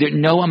 Like,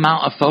 no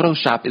amount of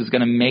Photoshop is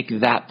going to make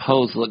that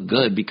pose look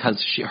good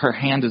because her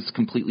hand is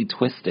completely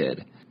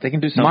twisted. They can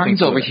do something.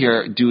 Martin's over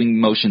here doing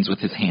motions with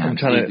his hands. I'm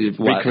trying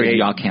to recreate.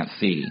 Y'all can't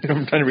see.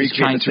 I'm trying to recreate. He's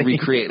trying to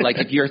recreate. Like,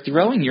 if you're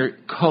throwing your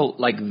coat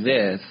like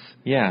this...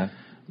 Yeah.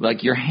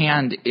 Like, your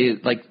hand is...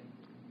 Like,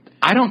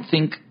 I don't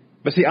think...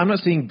 But see, I'm not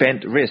seeing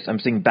bent wrist. I'm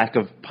seeing back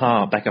of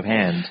palm, back of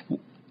hand.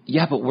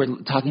 Yeah, but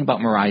we're talking about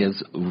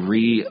Mariah's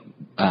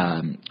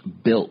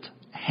built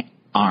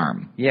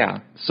arm.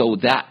 Yeah. So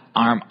that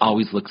arm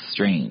always looks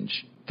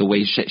strange, the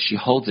way she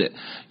holds it.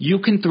 You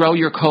can throw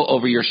your coat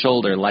over your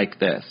shoulder like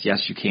this.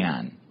 Yes, you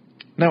can.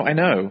 No, I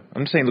know.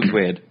 I'm just saying it looks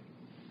weird.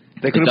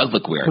 It does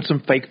look weird. Put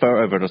some fake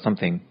fur over it or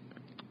something.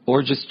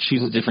 Or just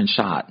choose a different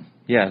shot.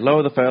 Yeah,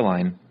 lower the fur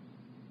line.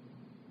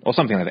 Or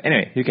something like that.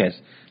 Anyway, who cares?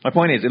 My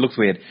point is, it looks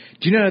weird.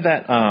 Do you know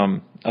that I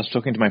was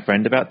talking to my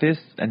friend about this,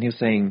 and he was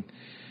saying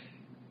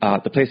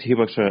the place he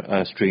works for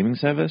a streaming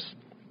service,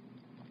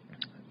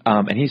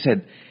 and he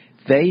said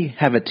they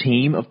have a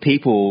team of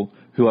people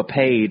who are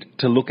paid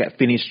to look at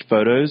finished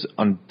photos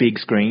on big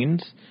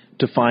screens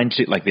to find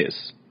shit like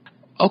this.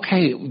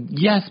 Okay,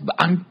 yes, but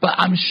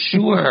I'm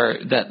sure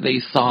that they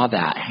saw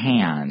that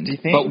hand. Do you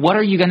think? But what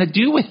are you going to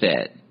do with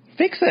it?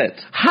 Fix it.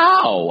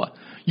 How?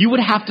 You would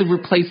have to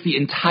replace the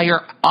entire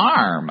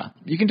arm.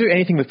 You can do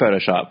anything with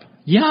Photoshop.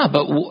 Yeah,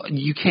 but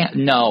you can't.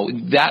 No,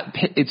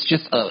 it's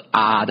just an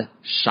odd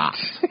shot.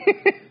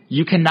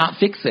 You cannot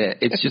fix it.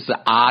 It's just an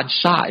odd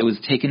shot. It was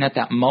taken at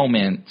that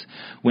moment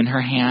when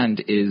her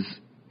hand is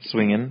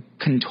swinging,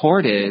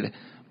 contorted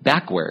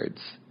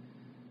backwards.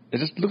 It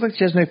just looks like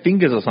she has no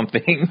fingers or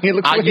something. It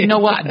looks You know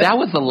what? That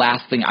was the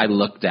last thing I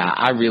looked at.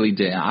 I really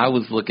did. I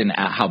was looking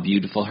at how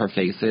beautiful her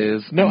face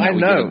is. No, I know. We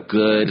get a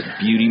good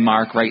beauty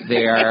mark right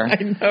there. I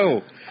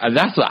know.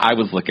 That's what I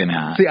was looking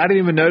at. See, I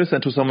didn't even notice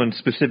until someone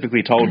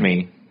specifically told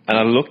me. And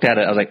I looked at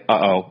it. I was like,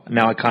 uh-oh,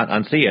 now I can't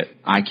unsee it.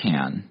 I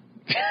can.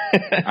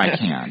 I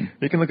can.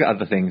 You can look at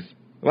other things.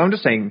 Well, I'm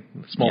just saying,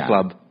 small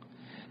club.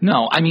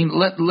 No, I mean,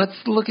 let's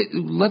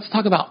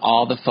talk about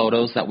all the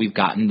photos that we've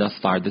gotten thus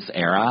far this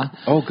era.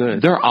 Oh,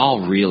 good. They're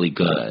all really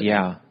good.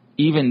 Yeah.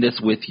 Even this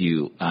With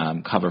You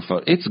cover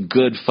photo. It's a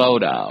good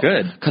photo.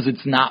 Good. Because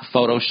it's not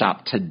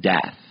Photoshopped to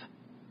death.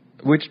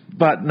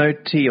 But no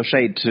tea or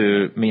shade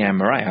to me and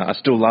Mariah. I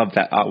still love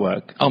that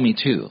artwork. Oh, me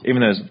too.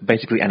 Even though it's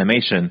basically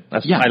animation.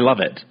 I love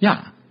it.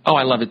 Yeah. Oh,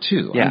 I love it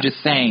too. Yeah. I'm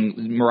just saying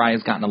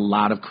Mariah's gotten a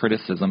lot of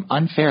criticism,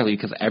 unfairly,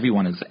 because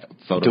everyone is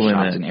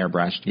photoshopped and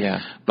airbrushed.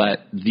 Yeah. But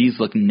these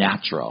look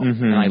natural,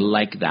 and I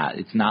like that.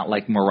 It's not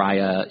like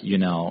Mariah,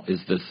 is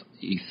this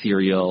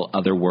ethereal,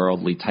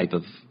 otherworldly type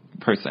of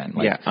person.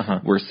 Like,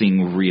 we're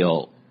seeing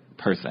real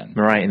person.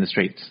 Mariah in the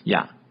streets.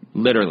 Yeah.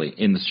 Literally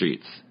in the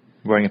streets.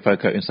 Wearing a fur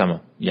coat in summer.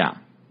 Yeah.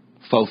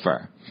 Faux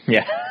fur.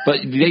 Yeah.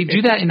 But they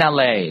do that in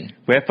L.A.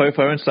 Wear faux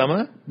fur in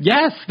summer?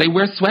 Yes. They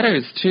wear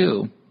sweaters,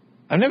 too.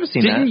 I've never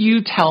seen that. Didn't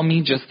you tell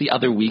me just the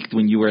other week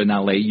when you were in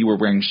L.A. you were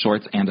wearing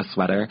shorts and a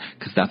sweater?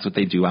 Because that's what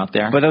they do out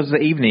there. But that was the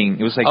evening.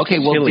 It was like okay,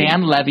 well, chilly.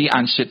 Dan Levy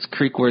on Schitt's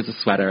Creek wears a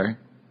sweater.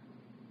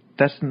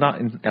 That's not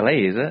in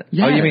L.A., is it?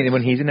 Yes. Oh, you mean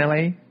when he's in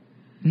L.A.?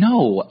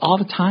 No, all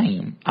the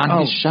time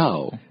on his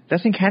show.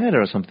 That's in Canada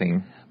or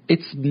something.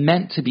 It's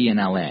meant to be in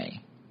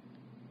L.A.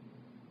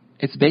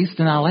 It's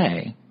based in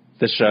L.A.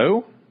 The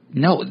show?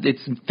 No,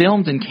 it's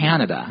filmed in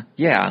Canada.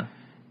 Yeah.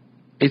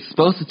 It's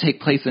supposed to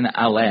take place in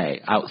L.A.,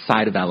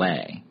 outside of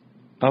L.A.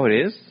 Oh,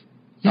 it is?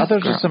 Yes, I thought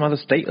it was just some other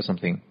state or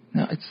something.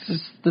 No, it's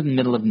just the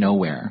middle of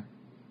nowhere.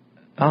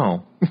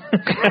 Oh.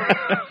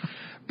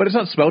 But it's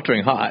not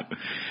sweltering hot.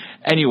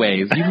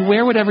 Anyways, you can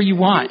wear whatever you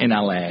want in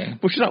LA.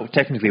 Well, she's not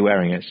technically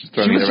wearing it. She's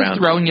throwing She was it around.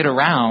 just throwing it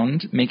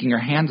around, making her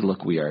hand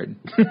look weird.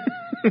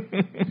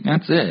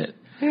 That's it.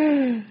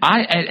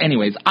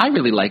 Anyways, I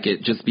really like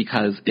it just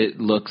because it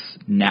looks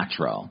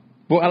natural.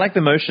 Well, I like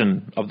the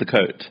motion of the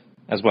coat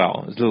as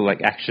well. There's a little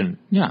like action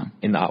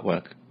in the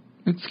artwork.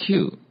 It's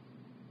cute.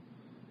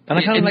 And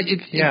I kind of like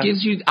it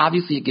gives you,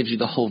 obviously it gives you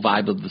the whole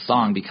vibe of the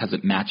song because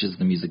it matches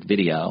the music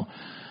video,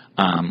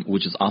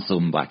 which is also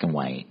in black and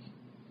white.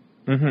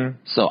 Mm-hmm.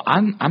 So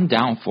I'm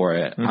down for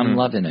it. Mm-hmm. I'm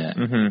loving it.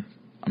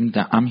 Mm-hmm.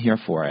 I'm here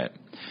for it.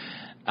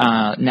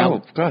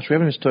 Now, gosh, we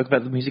haven't even talked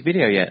about the music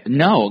video yet.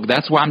 No,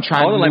 that's why I'm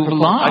trying to move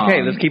along.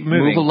 Okay, let's keep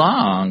moving. Move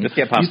along. Let's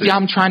get past You see,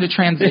 I'm trying to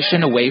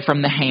transition away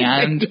from the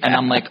hand, and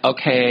I'm like,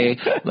 okay,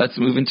 let's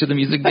move into the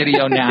music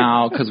video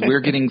now, because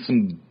we're getting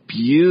some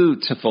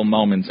beautiful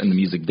moments in the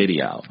music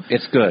video.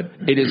 It's good.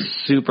 It is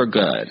super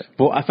good.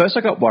 Well, at first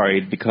I got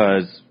worried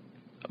because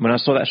when I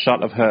saw that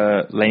shot of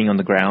her laying on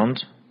the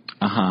ground,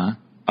 I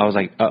was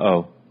like,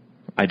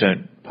 I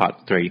don't,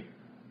 part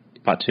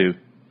 2.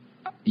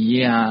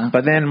 Yeah.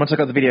 But then once I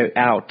got the video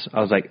out,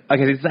 I was like,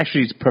 okay, this is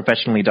actually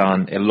professionally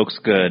done. It looks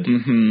good.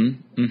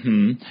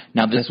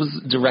 Now, this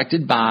was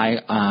directed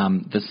by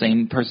the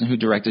same person who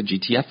directed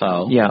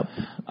GTFO. Yeah.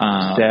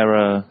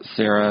 Sarah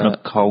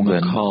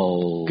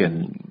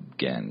McColgan.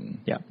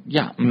 Yeah.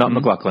 Yeah. Not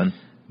McLaughlin.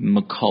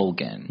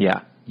 McColgan.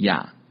 Yeah.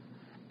 Yeah.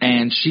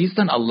 And she's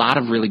done a lot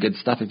of really good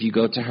stuff. If you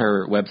go to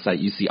her website,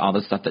 you see all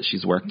the stuff that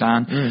she's worked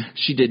on.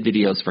 She did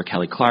videos for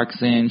Kelly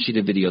Clarkson. She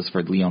did videos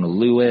for Leona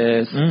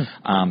Lewis,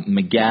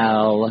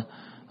 Miguel,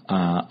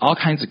 all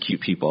kinds of cute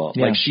people.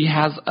 Yeah. Like, she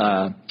has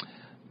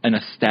an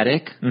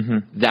aesthetic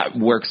that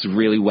works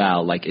really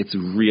well. Like, it's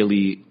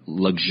really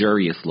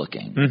luxurious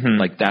looking.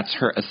 Like, that's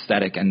her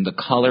aesthetic. And the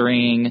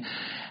coloring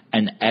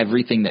and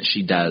everything that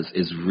she does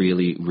is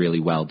really, really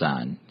well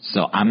done.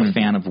 So I'm a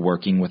fan of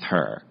working with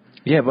her.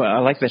 Yeah, but I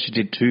like that she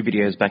did 2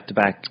 videos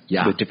back-to-back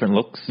with different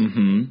looks.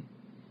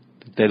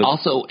 They look,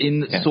 also,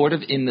 sort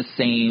of in the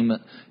same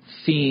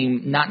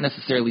theme, not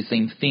necessarily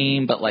same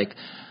theme, but like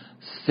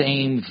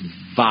same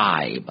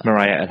vibe.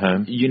 Mariah at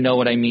Home. You know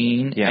what I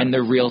mean? Yeah. And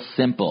they're real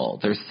simple.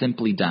 They're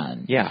simply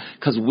done. Yeah.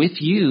 Because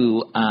with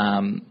you,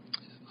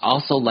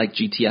 also like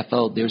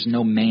GTFO, there's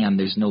no man,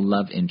 there's no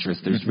love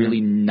interest. There's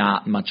really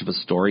not much of a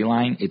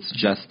storyline. It's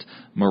just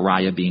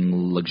Mariah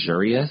being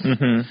luxurious,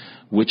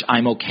 which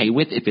I'm okay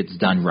with if it's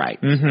done right.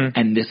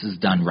 And this is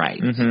done right.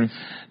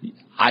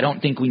 I don't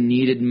think we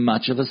needed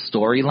much of a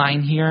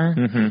storyline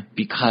here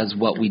because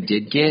what we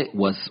did get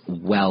was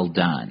well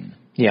done.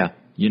 Yeah.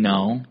 You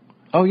know?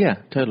 Oh, yeah,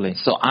 totally.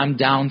 So I'm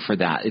down for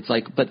that. It's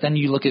like, but then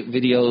you look at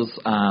videos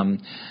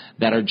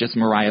that are just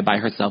Mariah by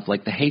herself,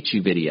 like the Hate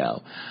You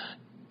video.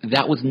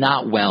 That was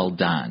not well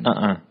done.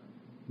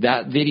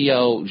 That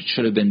video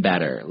should have been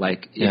better.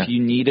 Like, if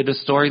you needed a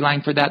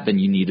storyline for that, then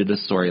you needed a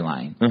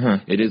storyline.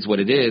 It is what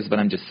it is, but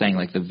I'm just saying,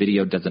 like, the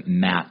video doesn't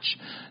match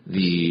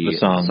the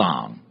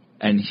song.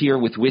 And here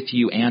with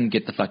You and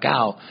Get the Fuck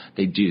Out,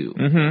 they do.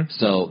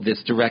 So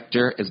this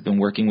director has been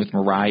working with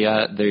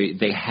Mariah.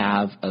 They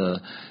have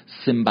a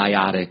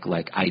symbiotic,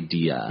 like,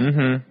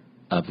 idea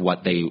of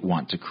what they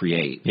want to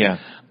create. Yeah.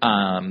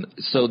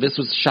 So this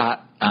was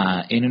shot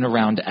in and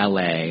around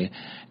L.A.,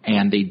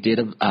 and they did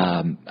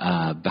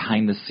a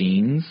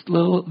behind-the-scenes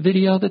little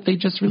video that they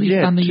just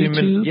released on the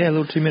YouTube. A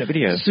little 2-minute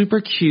video.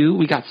 Super cute.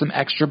 We got some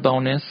extra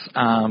bonus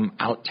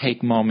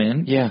outtake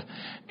moments. Yeah.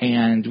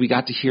 And we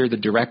got to hear the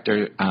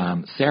director,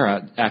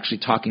 Sarah,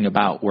 actually talking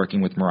about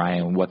working with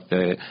Mariah and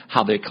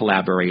how they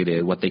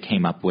collaborated, what they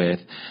came up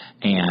with.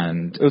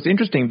 And it was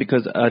interesting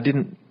because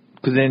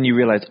because then you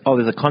realize,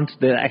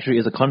 there actually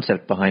is a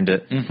concept behind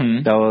it.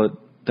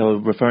 They were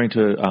referring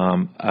to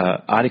an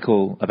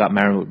article about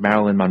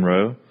Marilyn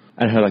Monroe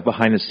and her, like,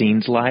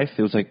 behind-the-scenes life.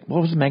 It was like,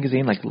 what was the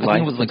magazine? Like, I think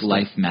it was like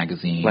Life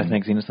magazine. Life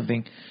magazine or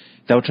something.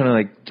 They were trying to,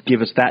 like,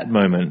 give us that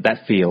moment,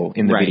 that feel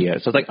in the video.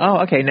 So it's like, oh,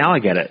 okay, now I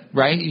get it.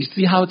 Right? You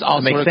see how it's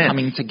all sort of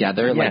coming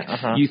together? Yeah,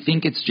 like, you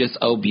think it's just,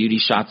 beauty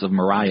shots of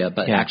Mariah,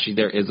 but actually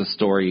there is a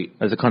story.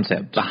 There's a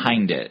concept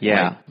behind it.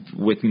 Yeah.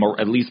 Like,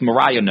 at least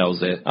Mariah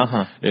knows it.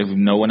 If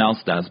no one else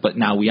does. But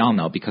now we all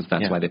know because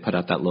that's why they put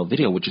out that little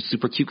video, which is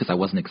super cute because I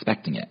wasn't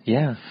expecting it.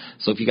 Yeah.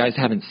 So if you guys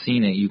haven't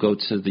seen it, you go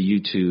to the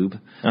YouTube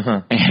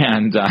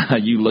and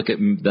you look at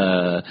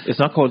the... It's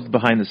not called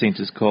Behind the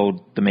Scenes. It's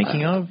called The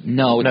Making of?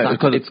 No, it's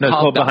not. It's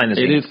called Behind the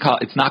Scenes.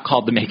 It's not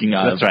called The Making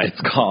of. That's right.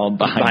 It's called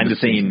Behind the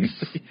Scenes.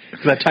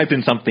 Because I typed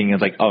in something and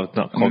it's like, oh, it's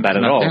not called that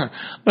at all.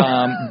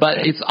 But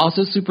it's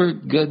also super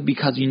good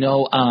because,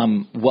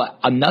 what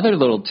another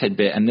little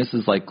tidbit, and this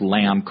is like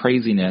lamb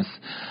craziness,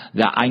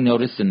 that I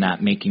noticed in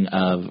that making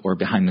of or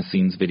behind the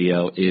scenes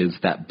video is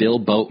that Bill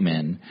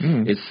Boatman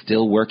is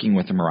still working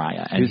with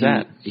Mariah. And who's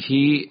that?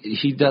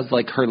 He does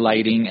like her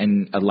lighting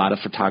and a lot of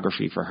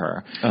photography for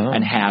her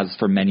and has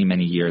for many,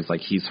 many years.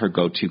 Like he's her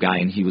go-to guy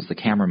and he was the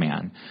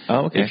cameraman.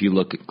 Oh, okay. If you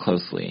look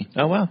closely.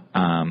 Oh, wow.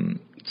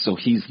 So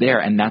he's there,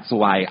 and that's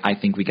why I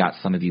think we got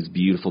some of these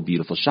beautiful,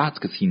 beautiful shots,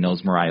 because he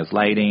knows Mariah's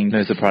lighting.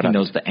 Knows the product. He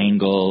knows the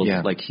angles.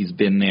 Yeah. Like, he's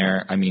been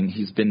there. I mean,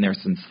 he's been there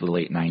since the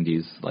late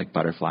 90s, like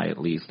Butterfly at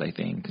least, I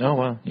think. Oh,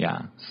 wow.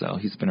 Yeah, so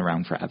he's been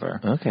around forever.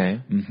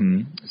 Okay.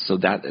 So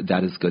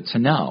that is good to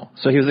know.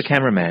 So he was a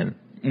cameraman.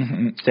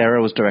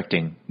 Sarah was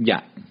directing.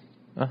 Yeah.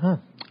 Uh-huh.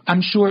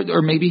 I'm sure,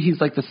 or maybe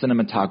he's like the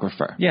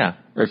cinematographer. Yeah.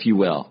 Or if you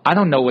will. I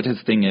don't know what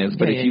his thing is,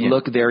 but if you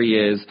look, there he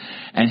is,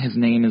 and his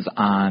name is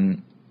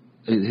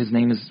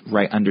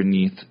right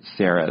underneath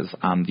Sarah's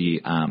on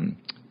the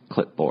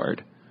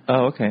clipboard.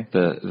 Oh, okay.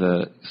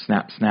 The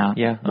snap.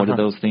 Yeah. What are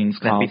those things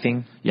called? Snappy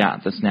thing? Yeah,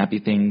 the snappy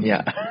things.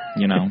 Yeah.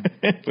 You know.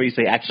 Where you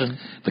say action?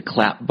 The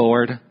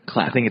clapboard.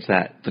 Clap. I think it's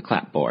that. The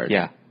clapboard.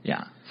 Yeah.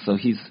 Yeah. So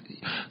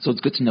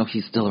it's good to know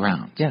he's still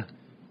around. Yeah.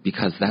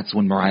 Because that's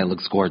when Mariah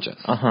looks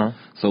gorgeous. Uh-huh.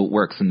 So it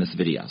works in this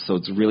video. So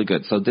it's really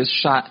good. So this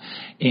shot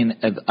in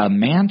a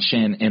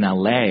mansion in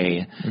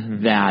L.A.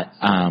 that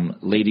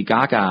Lady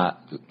Gaga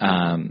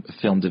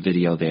filmed a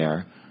video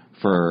there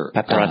for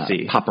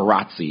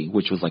Paparazzi,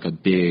 which was like a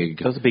big...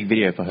 That was a big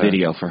video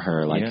for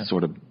her. Like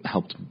sort of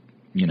helped,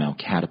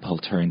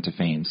 catapult her into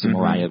fame. So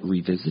Mariah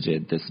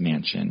revisited this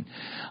mansion,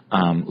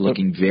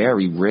 looking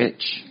very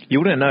rich. You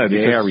wouldn't know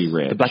because very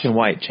rich. The black and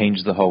white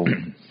changed the whole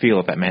feel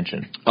of that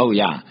mansion. Oh,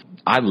 yeah.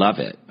 I love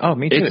it. Oh,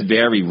 me too. It's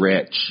very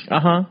rich.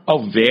 Uh-huh.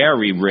 Oh,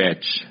 very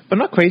rich. But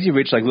not crazy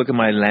rich, like, look at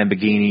my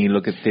Lamborghini,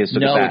 look at this,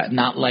 look at that. No, it's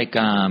not like,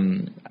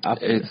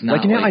 it's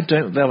not like, I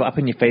don't level up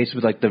in your face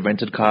with, like, the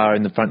rented car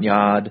in the front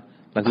yard.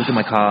 Like, look at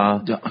my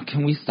car.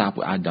 Can we stop?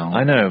 I don't.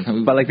 I know,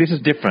 but, like, this is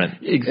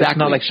different. Exactly. It's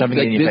not like shoving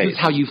it in your face. This is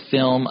how you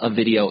film a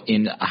video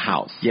in a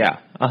house. Yeah.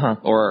 Uh-huh.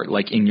 Or,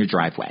 like, in your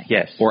driveway.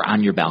 Yes. Or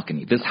on your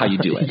balcony. This is how you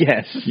do it.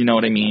 Yes. You know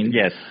what I mean?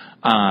 Yes.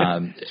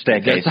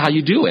 That's how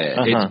you do it.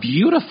 Uh-huh. It's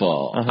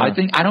beautiful. Uh-huh.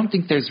 I don't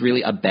think there's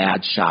really a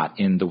bad shot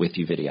in the With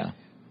You video.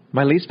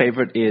 My least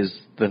favorite is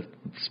the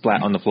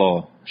splat on the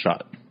floor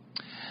shot.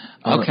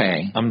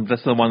 Okay.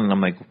 That's the one that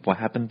I'm like, what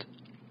happened?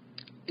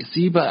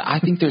 See, but I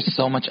think there's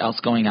so much else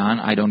going on,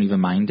 I don't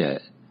even mind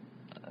it.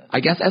 I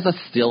guess as a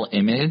still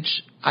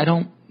image, I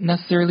don't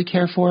necessarily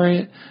care for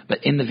it,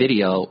 but in the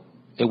video,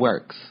 it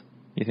works.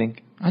 You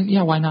think?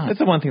 Yeah, why not? That's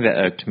the one thing that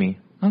irked me.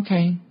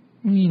 Okay.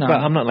 But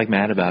I'm not, like,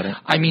 mad about it.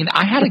 I mean,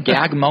 I had a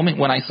gag moment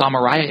when I saw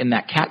Mariah in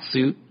that cat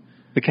suit.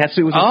 The cat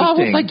suit was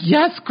interesting. interesting. I was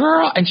like, yes,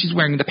 girl. And she's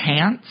wearing the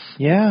pants.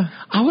 Yeah.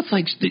 I was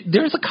like,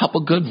 there's a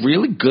couple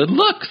really good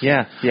looks.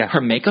 Yeah, yeah. Her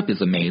makeup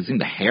is amazing.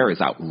 The hair is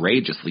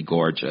outrageously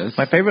gorgeous.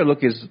 My favorite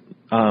look is,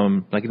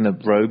 like in the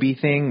roby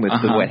thing with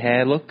the wet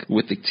hair look.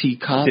 With the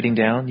teacup. Sitting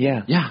down,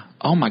 yeah. Yeah.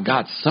 Oh, my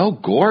God. So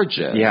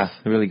gorgeous. Yeah,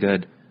 really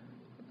good.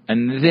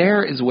 And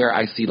there is where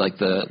I see, like,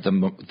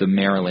 the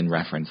Marilyn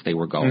reference they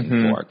were going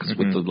for. Because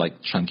with the,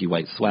 like, chunky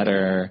white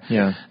sweater.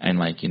 Yeah. And,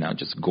 like,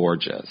 just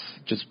gorgeous.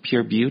 Just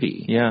pure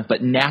beauty. Yeah.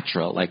 But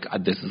natural. Like,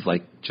 this is,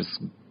 like, just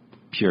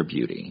pure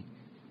beauty.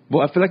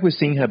 Well, I feel like we're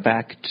seeing her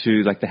back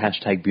to, like, the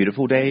hashtag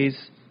beautiful days.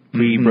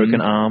 Pre-broken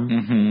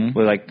arm.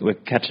 We're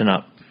catching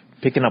up.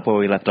 Picking up where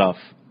we left off.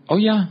 Oh,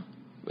 yeah.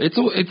 It's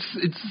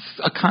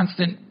a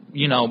constant,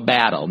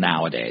 battle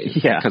nowadays.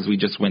 Yeah. Because we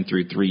just went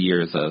through 3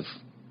 years of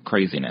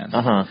craziness.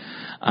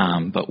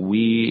 But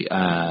we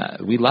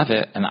love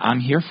it, and I'm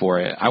here for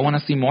it. I want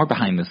to see more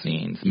behind the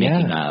scenes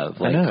making of.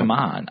 Like, come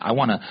on. I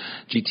want a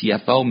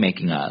GTFO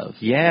making of.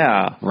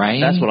 Yeah.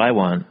 Right? That's what I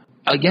want.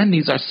 Again,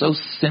 these are so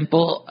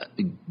simple,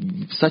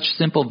 such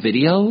simple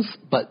videos,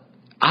 but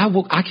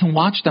I can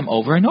watch them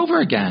over and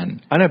over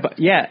again. I know, but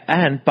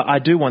I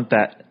do want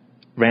that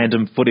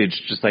random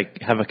footage, just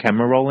like have a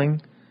camera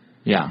rolling.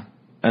 Yeah.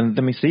 And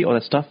let me see all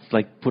that stuff,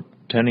 like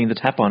turning the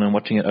tap on and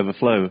watching it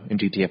overflow in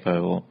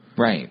GTFO, or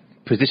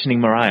positioning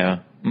Mariah.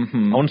 I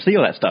want to see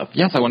all that stuff.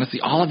 Yes, I want to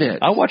see all of it.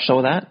 I'll watch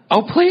all that.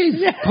 Oh, please.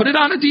 Yeah. Put it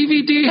on a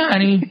DVD,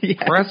 honey.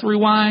 Press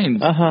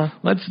rewind.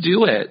 Let's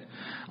do it.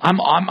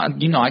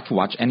 I could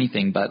watch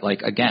anything, but,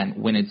 like, again,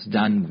 when it's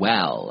done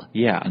well.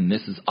 Yeah. And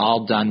this is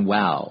all done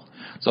well.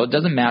 So it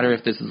doesn't matter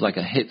if this is, like,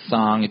 a hit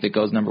song, if it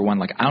goes number one.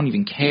 Like, I don't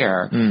even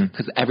care,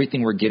 because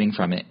everything we're getting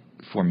from it,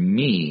 for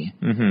me,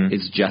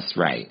 is just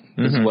right.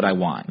 This is what I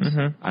want.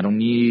 I don't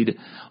need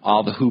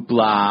all the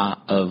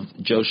hoopla of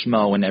Joe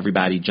Schmo and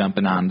everybody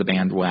jumping on the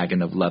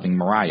bandwagon of loving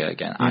Mariah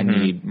again. I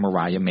need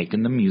Mariah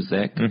making the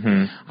music.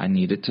 I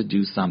need it to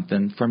do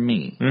something for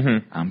me.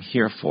 I'm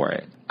here for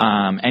it.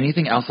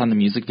 Anything else on the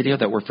music video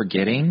that we're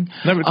forgetting?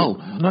 No,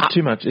 not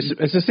too much.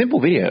 It's a simple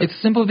video. It's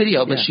a simple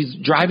video, but she's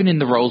driving in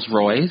the Rolls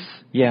Royce.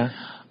 Yeah.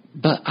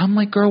 But I'm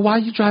like, girl, why are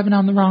you driving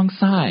on the wrong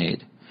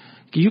side?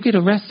 You get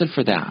arrested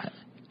for that.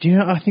 Do you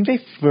know, I think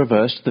they've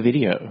reversed the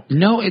video.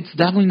 No, it's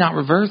definitely not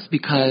reversed,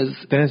 because...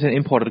 Then it's an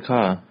imported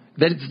car.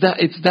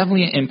 It's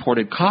definitely an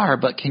imported car,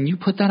 but can you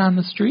put that on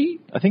the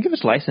street? I think if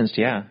it's licensed,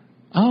 yeah.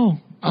 Oh,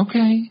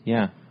 okay.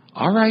 Yeah.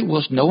 All right,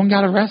 well, no one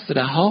got arrested,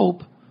 I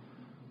hope.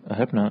 I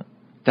hope not.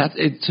 That's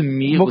it. To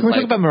me, can we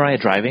talk about Mariah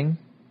driving?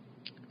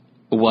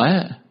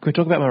 What? Can we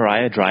talk about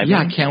Mariah driving?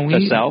 Yeah, can we?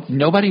 Herself?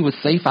 Nobody was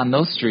safe on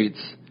those streets.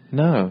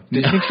 No. Do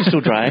you think she still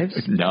drives?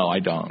 No, I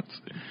don't.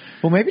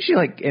 Well, maybe she,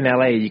 like, in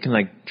LA, you can,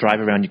 like, drive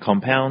around your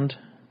compound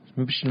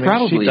Maybe she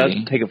does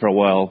take it for a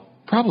while.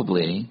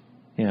 Probably.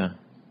 Yeah.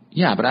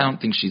 Yeah, but I don't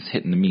think she's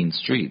hitting the mean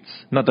streets.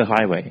 Not the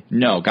highway.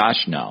 No,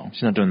 gosh, no.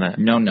 She's not doing that.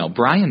 No.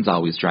 Brian's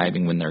always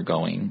driving when they're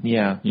going.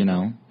 Yeah. You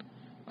know,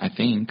 I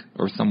think.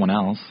 Or someone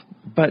else.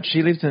 But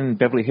she lives in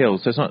Beverly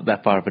Hills, so it's not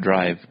that far of a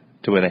drive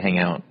to where they hang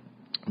out.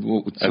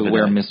 To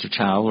where Mr.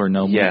 Chow or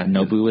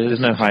Nobu is? There's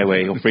no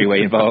highway or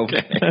freeway involved.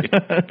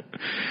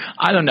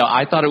 I don't know.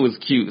 I thought it was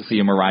cute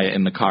seeing Mariah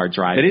in the car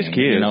driving. It is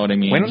cute. You know what I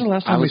mean? When was the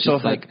last time we saw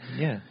her?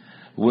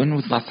 When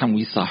was the last time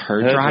we saw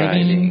her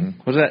driving?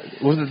 Was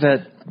it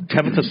that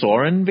Tabitha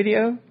Soren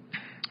video?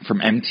 From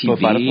MTV? For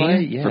Butterfly?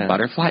 Yeah. For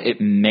Butterfly?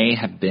 It may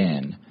have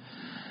been.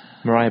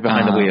 Mariah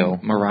behind the wheel.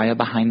 Mariah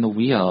behind the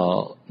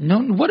wheel. No,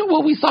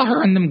 what we saw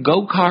her in them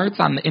go-karts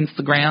on the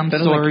Instagram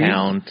stories. That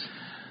doesn't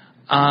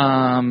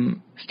count.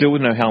 Still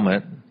with no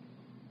helmet.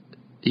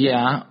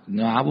 Yeah.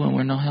 No, I wouldn't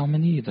wear no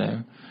helmet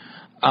either.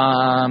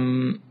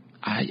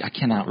 I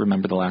cannot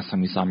remember the last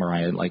time we saw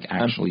Mariah,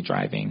 actually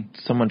driving.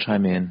 Someone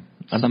chime in.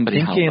 Somebody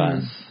help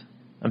us.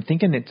 I'm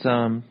thinking it's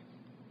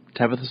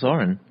Tabitha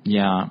Soren.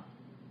 Yeah.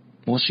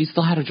 Well, she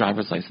still had a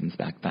driver's license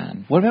back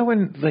then. What about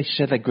when they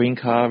shared that green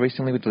car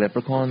recently with the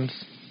leprechauns?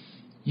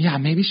 Yeah,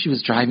 maybe she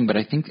was driving, but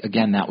I think,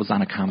 again, that was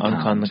on a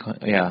compound.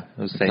 Yeah,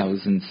 it was safe. That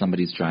was in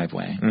somebody's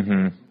driveway.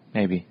 Mm-hmm.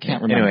 Maybe.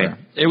 Can't remember. Anyway.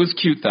 It was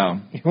cute, though.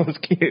 It was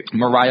cute.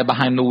 Mariah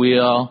behind the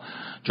wheel,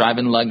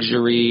 driving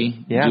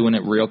luxury, doing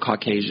it real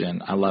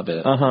Caucasian. I love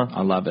it.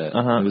 I love it. It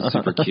was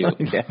super cute.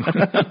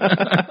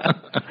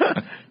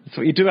 That's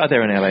what you do out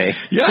there in L.A.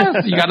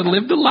 Yes, you got to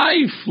live the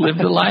life. Live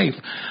the life.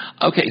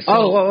 Okay,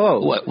 so...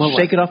 What?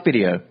 Shake It Off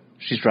video.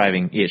 She's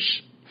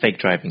driving-ish. Fake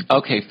driving.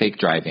 Okay, fake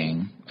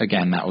driving.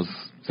 Again, that was...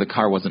 The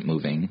car wasn't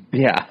moving.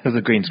 Yeah, it was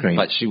a green screen.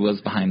 But she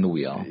was behind the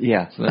wheel.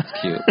 Yeah. So that's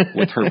cute.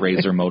 With her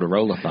Razr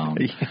Motorola phone.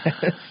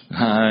 Yes.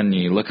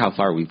 Honey, look how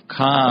far we've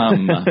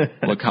come.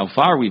 Look how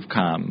far we've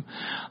come.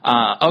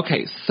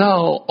 Okay,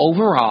 so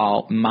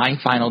overall, my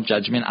final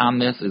judgment on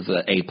this is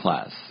an A+.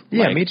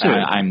 Yeah, me too.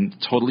 I'm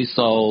totally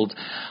sold.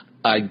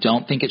 I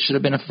don't think it should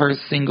have been a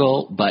first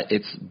single, but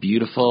it's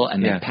beautiful,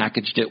 and they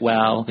packaged it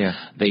well. Yeah.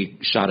 They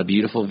shot a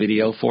beautiful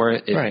video for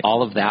it. If right.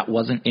 all of that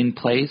wasn't in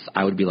place,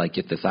 I would be like,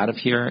 get this out of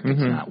here. It's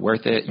not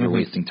worth it. You're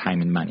wasting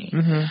time and money.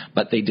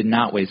 But they did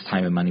not waste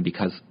time and money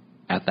because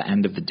at the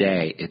end of the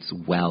day, it's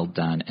well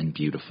done and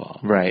beautiful.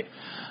 Right.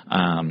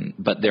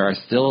 But there are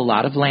still a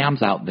lot of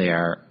lambs out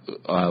there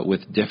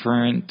with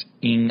differing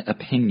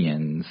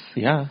opinions.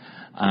 Yeah.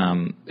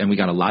 And we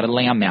got a lot of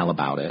lamb mail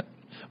about it.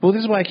 Well,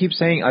 this is why I keep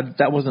saying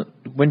that wasn't...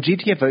 When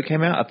GTFO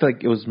came out, I feel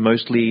like it was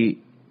mostly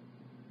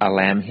a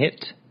lamb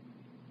hit.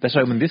 That's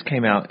why when this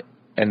came out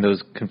and there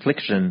was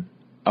confliction,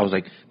 I was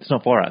like, it's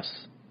not for us.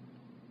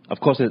 Of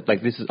course, I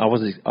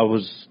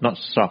was not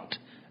shocked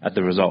at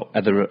the result,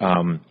 at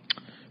the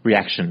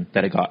reaction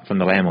that it got from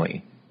the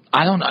Lamely.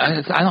 I don't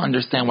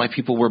understand why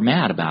people were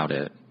mad about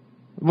it.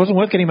 It wasn't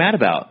worth getting mad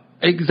about.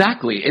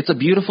 Exactly. It's a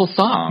beautiful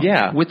song.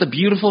 Yeah. With a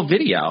beautiful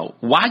video.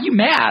 Why are you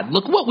mad?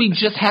 Look what we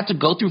just had to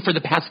go through for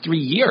the past 3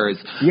 years.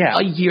 Yeah.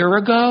 A year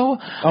ago.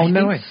 I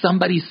think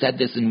somebody said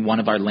this in one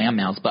of our lamb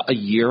mails, but a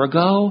year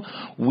ago,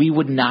 we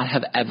would not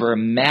have ever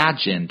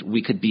imagined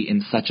we could be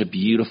in such a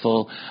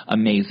beautiful,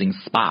 amazing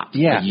spot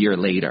a year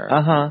later.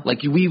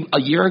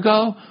 A year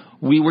ago,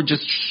 we were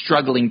just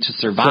struggling to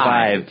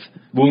survive.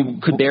 We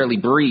could barely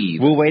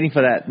breathe. We were waiting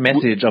for that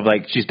message of,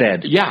 she's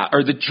dead. Yeah,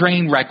 or the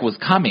train wreck was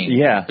coming.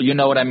 Yeah. You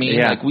know what I mean?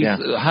 Yeah,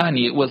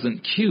 honey, it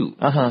wasn't cute.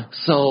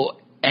 So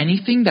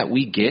anything that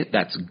we get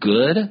that's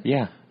good,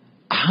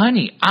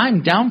 honey,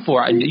 I'm down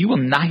for it. You will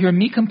not hear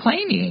me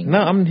complaining. No,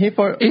 I'm here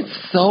for it.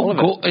 It's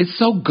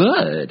so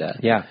good.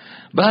 Yeah.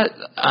 But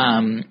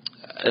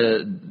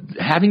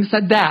having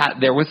said that,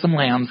 there were some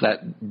lambs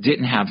that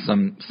didn't have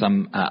some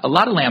a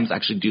lot of lambs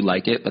actually do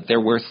like it, but there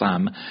were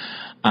some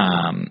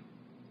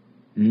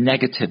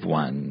negative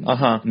ones,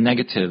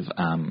 negative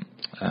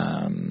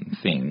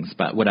things.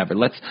 But whatever.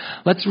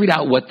 Let's read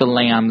out what the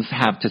lambs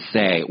have to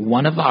say.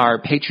 One of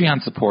our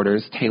Patreon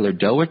supporters, Taylor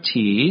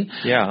Doherty,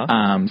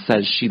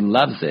 says she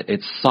loves it.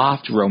 It's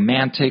soft,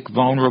 romantic,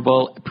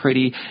 vulnerable,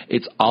 pretty.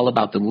 It's all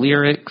about the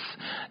lyrics.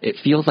 It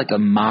feels like a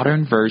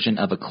modern version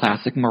of a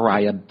classic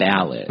Mariah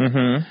ballad.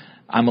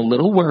 I'm a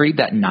little worried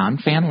that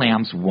non-fan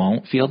lambs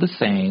won't feel the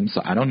same, so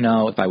I don't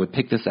know if I would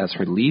pick this as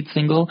her lead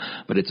single,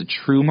 but it's a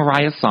true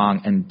Mariah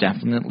song and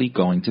definitely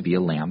going to be a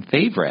lamb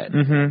favorite.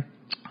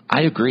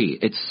 I agree.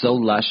 It's so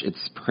lush,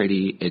 it's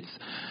pretty, it's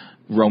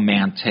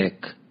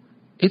romantic,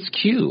 it's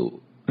cute.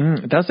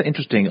 That's an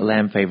interesting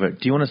lamb favorite.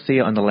 Do you want to see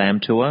it on the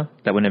lamb tour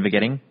that we're never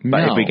getting?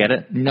 But if we get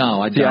it?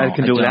 No, I don't. I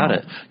can do without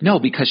it. No,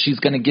 because she's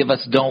going to give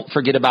us Don't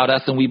Forget About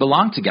Us and We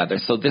Belong Together.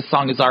 So this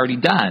song is already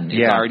done.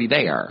 It's already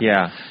there.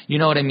 Yeah. You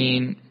know what I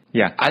mean?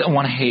 Yeah. I don't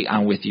want to hate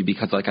on With You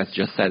because, like I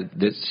just said,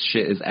 this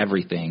shit is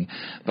everything.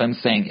 But I'm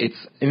saying it's...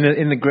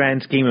 In the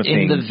grand scheme of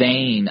things. In the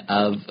vein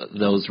of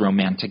those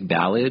romantic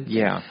ballads.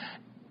 Yeah.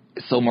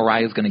 So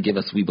Mariah's going to give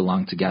us We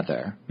Belong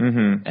Together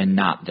and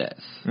not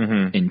this.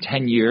 In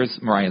 10 years,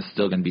 Mariah's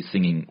still going to be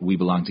singing We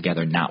Belong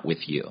Together, not With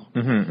You.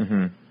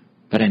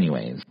 But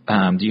anyways,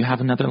 do you have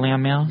another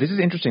lamb mail? This is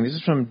interesting. This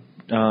is from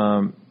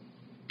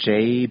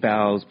Jay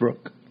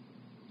Bowsbrook.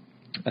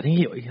 I think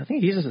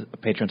he's a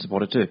Patreon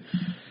supporter too.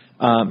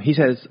 He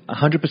says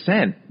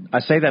 100%. I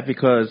say that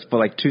because for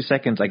like 2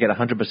 seconds I get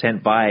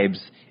 100% vibes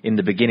in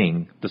the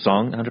beginning. The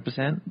song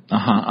 100%.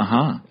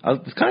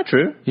 It's kind of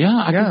true. Yeah,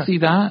 I can see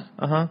that.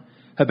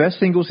 Her best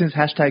single since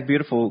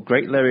 #Beautiful.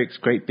 Great lyrics,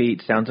 great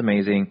beat, sounds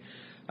amazing.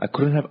 I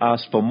couldn't have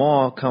asked for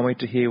more. Can't wait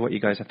to hear what you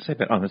guys have to say.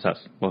 But that's us.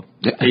 Well,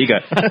 there you go.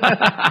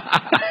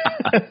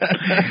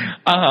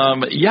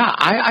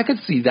 I could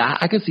see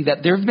that.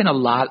 There have been a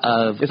lot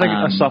of... It's like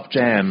a soft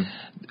jam.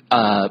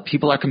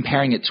 People are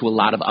comparing it to a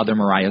lot of other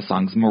Mariah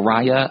songs.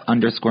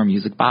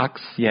 Mariah_musicbox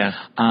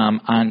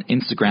on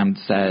Instagram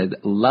said,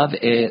 love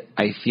it.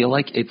 I feel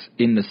like it's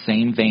in the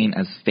same vein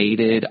as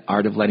Faded,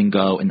 Art of Letting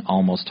Go, and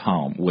Almost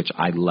Home, which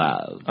I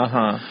love.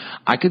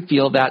 I could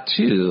feel that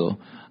too.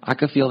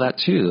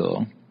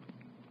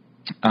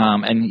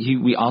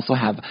 And we also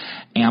have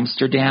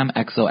Amsterdam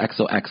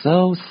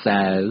XOXOXO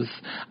says,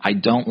 I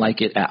don't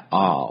like it at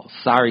all.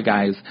 Sorry,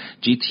 guys.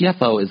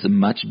 GTFO is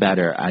much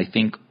better. I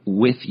think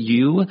With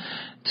You,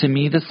 to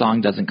me, the song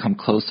doesn't come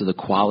close to the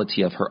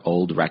quality of her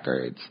old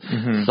records.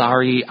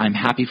 Sorry, I'm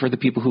happy for the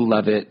people who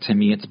love it. To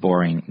me, it's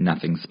boring.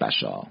 Nothing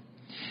special.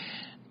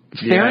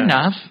 Fair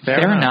enough.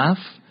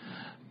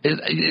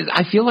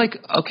 I feel like,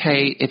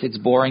 okay, if it's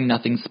boring,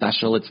 nothing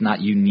special, it's not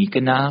unique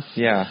enough.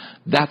 Yeah.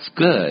 That's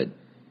good.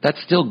 That's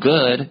still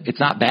good. It's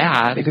not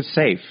bad. It's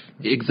safe.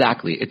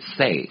 Exactly. It's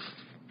safe.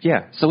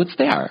 Yeah. So it's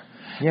there.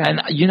 Yeah.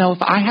 And,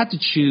 if I had to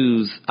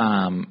choose,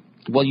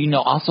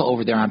 also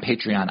over there on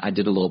Patreon, I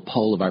did a little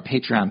poll of our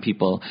Patreon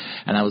people,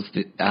 and I was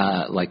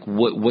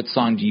what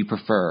song do you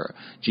prefer,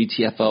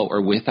 GTFO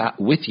or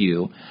With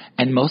You?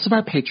 And most of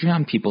our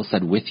Patreon people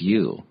said With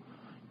You.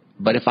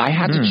 But if I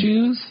had to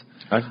choose,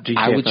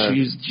 I would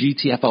choose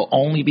GTFO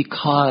only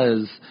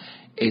because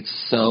it's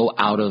so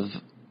out of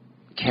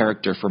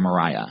character for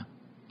Mariah.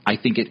 I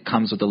think it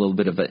comes with a little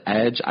bit of an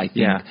edge. I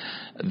think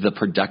the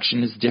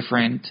production is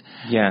different.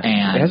 Yeah,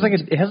 and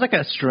it has like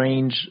a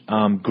strange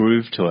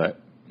groove to it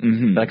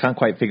that I can't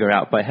quite figure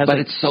out. But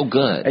it's so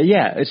good.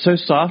 It's so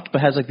soft, but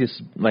has like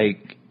this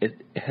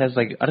it has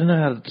like, I don't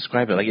know how to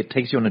describe it. Like it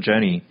takes you on a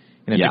journey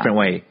in a different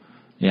way.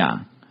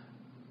 Yeah.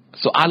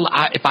 So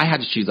if I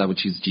had to choose, I would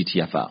choose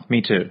GTFO.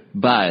 Me too.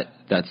 But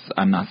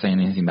I'm not saying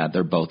anything bad.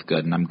 They're both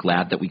good, and I'm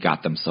glad that we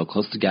got them so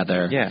close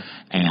together. Yeah.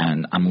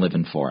 And I'm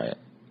living for it.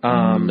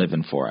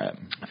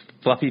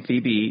 Fluffy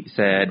Phoebe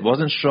said,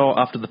 wasn't sure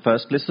after the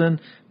first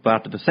listen, but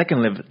after the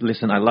second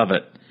listen, I love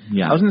it.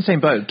 Yeah. I was in the same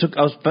boat.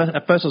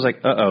 At first I was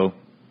like, uh-oh.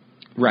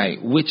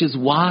 Right, which is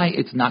why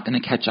it's not going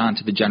to catch on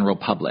to the general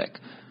public,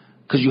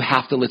 because you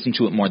have to listen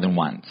to it more than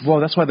once. Well,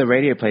 that's why the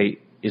radio play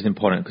is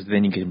important, because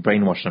then you can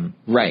brainwash them.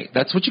 Right.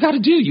 That's what you got to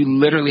do. You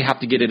literally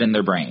have to get it in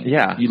their brain.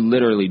 Yeah. You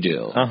literally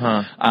do.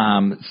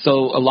 So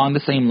along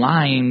the same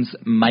lines,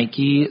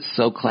 Mikey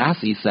So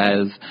Classy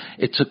says,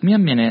 it took me a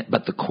minute,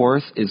 but the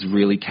chorus is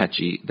really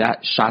catchy. That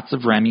Shots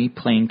of Remy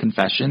playing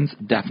Confessions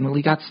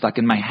definitely got stuck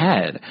in my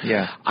head.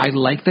 Yeah. I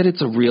like that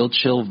it's a real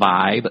chill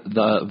vibe.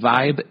 The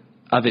vibe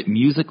of it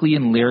musically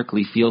and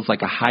lyrically feels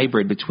like a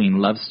hybrid between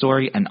Love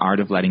Story and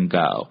Art of Letting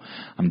Go.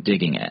 I'm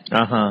digging it.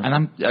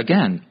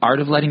 And Art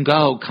of Letting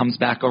Go comes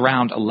back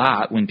around a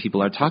lot when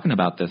people are talking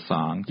about this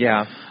song.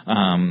 Yeah.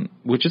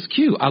 Which is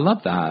cute. I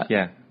love that.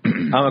 Yeah.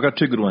 I've got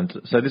two good ones.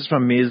 So this is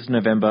from Ms.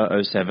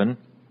 November 07.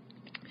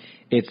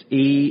 It's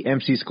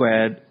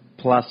EMC²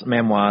 plus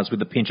Memoirs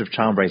with a pinch of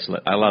Charm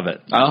Bracelet. I love it.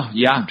 Oh,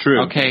 yeah.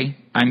 True. Okay.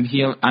 I'm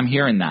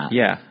hearing that.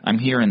 Yeah. I'm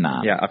hearing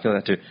that. Yeah, I feel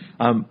that too.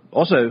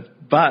 Also,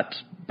 but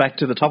back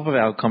to the top of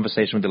our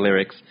conversation with the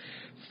lyrics,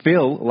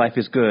 Phil, Life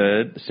is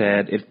Good,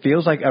 said, it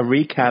feels like a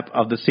recap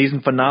of the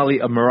season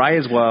finale of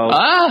Mariah's World.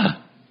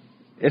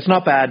 It's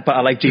not bad, but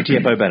I like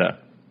GTFO better.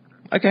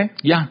 Okay.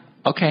 Yeah.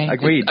 Okay.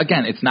 Agreed.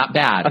 It's not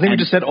bad. I think we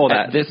just said all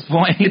that. At this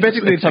point. You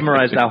basically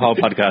summarized our whole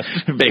podcast.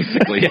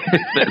 Basically.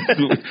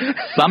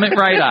 Sum it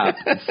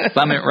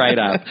right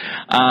up.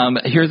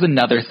 Here's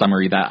another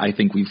summary that I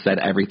think we've said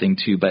everything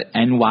to, but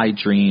NY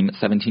Dream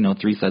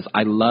 1703 says,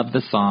 I love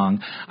the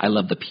song. I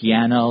love the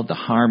piano, the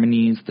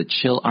harmonies, the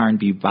chill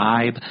R&B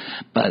vibe,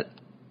 but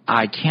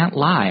I can't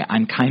lie.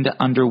 I'm kind of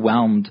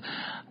underwhelmed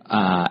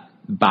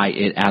by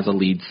it as a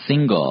lead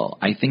single.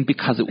 I think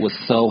because it was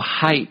so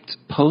hyped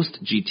post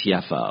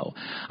GTFO.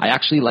 I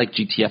actually like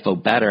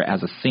GTFO better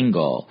as a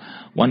single.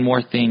 One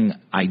more thing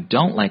I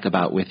don't like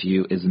about With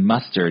You is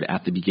Mustard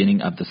at the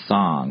beginning of the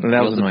song.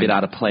 That was a bit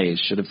out of place.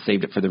 Should have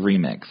saved it for the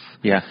remix.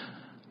 Yeah,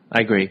 I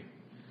agree.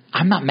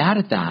 I'm not mad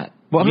at that.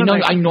 Well,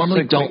 I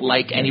normally don't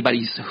like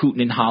anybody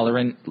hooting and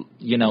hollering,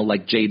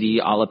 like JD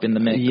all up in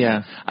the mix.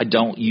 Yeah. I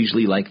don't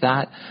usually like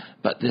that,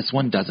 but this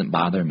one doesn't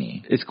bother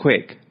me. It's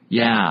quick.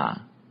 Yeah.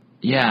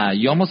 Yeah,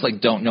 you almost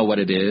don't know what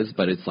it is,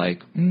 but it's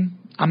like, I'm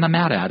not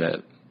mad at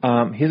it.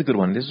 Here's a good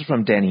one. This is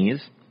from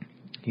Denny's.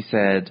 He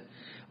said,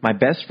 my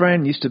best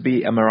friend used to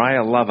be a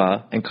Mariah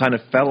lover and kind of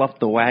fell off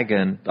the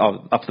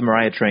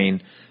Mariah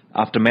train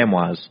after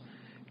Memoirs.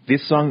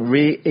 This song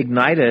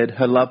reignited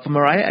her love for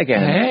Mariah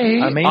again. Hey,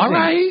 amazing. All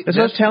right. That's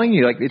what I was telling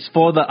you. It's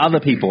for the other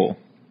people.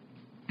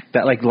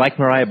 that like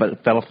Mariah,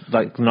 but fell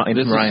like not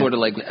into Mariah. This is sort of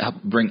like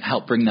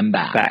help bring them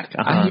back.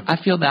 I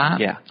feel that.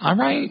 Yeah. All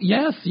right.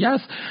 Yes.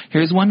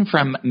 Here's one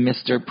from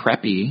Mr.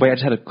 Preppy. Wait, I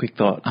just had a quick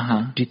thought.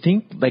 Do you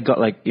think they got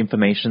like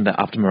information that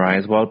after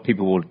Mariah's World,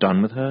 people were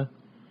done with her?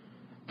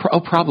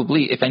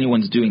 Probably. If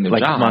anyone's doing their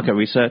job, like market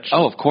research.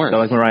 Oh, of course. So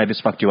like Mariah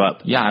just fucked you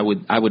up. Yeah,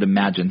 I would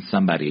imagine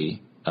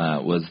somebody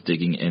was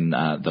digging in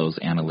those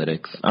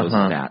analytics, those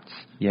stats.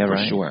 Yeah, for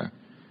right. sure.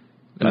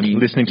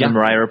 Listening to the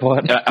Mariah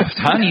Report.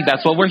 Honey,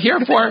 that's what we're here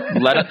for.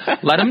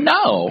 Let them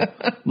know.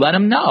 Let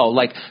them know.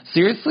 Like,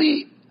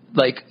 seriously,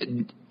 like,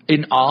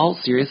 in all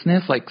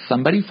seriousness, like,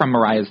 somebody from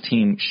Mariah's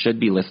team should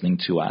be listening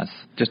to us.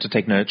 Just to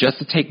take notes. Just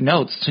to take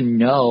notes, to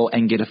know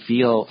and get a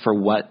feel for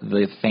what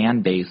the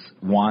fan base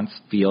wants,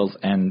 feels,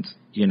 and,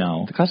 you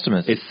know, the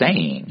customers is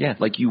saying. Yeah.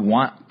 Like, you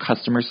want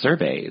customer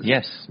surveys.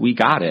 Yes. We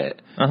got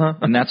it.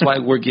 And that's why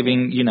we're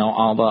giving, you know,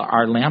 all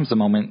our lambs a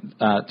moment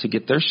to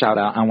get their shout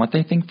out on what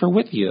they think for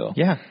With You.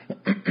 Yeah.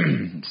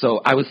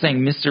 So I was saying,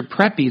 Mr.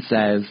 Preppy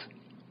says,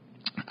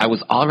 I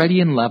was already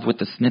in love with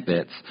the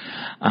snippets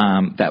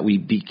that we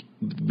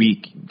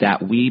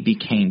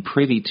became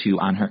privy to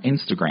on her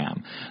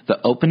Instagram. The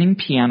opening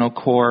piano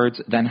chords,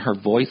 then her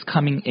voice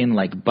coming in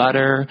like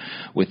butter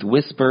with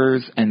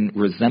whispers and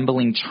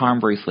resembling charm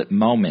bracelet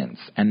moments.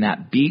 And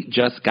that beat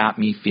just got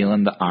me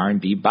feeling the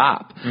R&B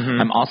bop.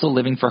 I'm also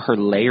living for her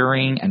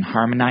layering and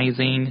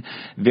harmonizing.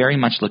 Very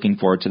much looking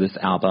forward to this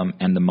album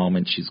and the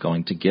moment she's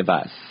going to give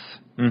us.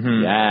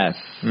 Yes.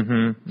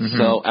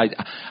 So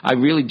I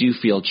really do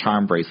feel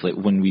charm bracelet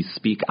when we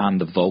speak on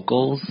the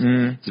vocals.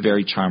 It's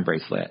very charm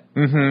bracelet.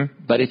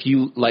 But if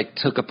you like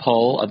took a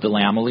poll of the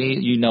Lamely,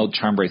 you know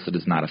charm bracelet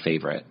is not a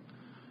favorite.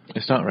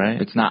 It's not, right?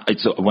 It's not.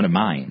 It's one of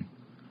mine.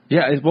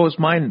 Yeah, it's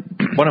mine.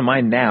 One of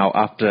mine now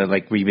after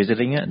like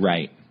revisiting it,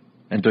 right,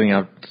 and doing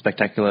our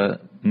spectacular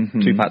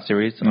 2-part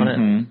series on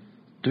it.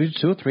 Did we do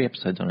 2 or 3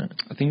 episodes on it?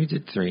 I think we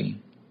did 3.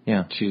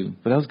 Yeah, 2.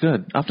 But that was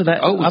good. After that,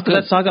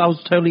 that saga, I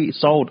was totally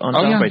sold on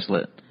Charm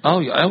Bracelet.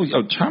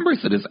 Charm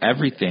Bracelet is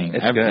everything.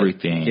 It's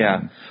everything. Good.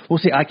 Yeah. Well,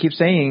 see, I keep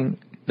saying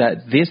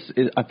that this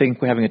is, I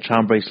think we're having a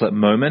Charm Bracelet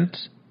moment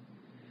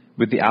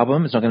with the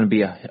album. It's not going to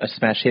be a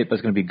smash hit, but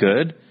it's going to be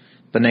good.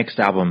 The next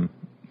album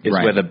is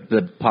where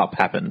the pop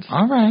happens.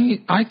 All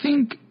right. I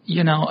think,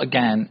 you know,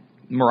 again,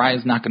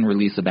 Mariah's not going to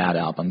release a bad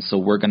album, so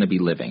we're going to be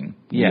living.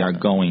 Yeah. We are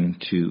going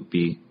to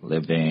be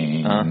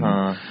living.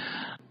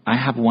 I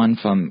have one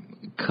from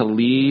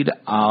Khalid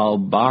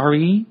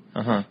Al-Bari.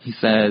 He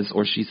says,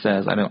 or she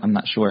says, I'm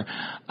not sure.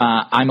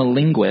 I'm a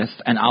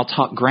linguist and I'll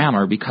talk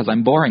grammar because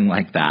I'm boring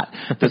like that.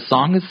 The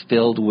song is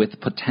filled with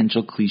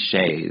potential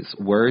cliches,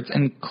 words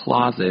and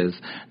clauses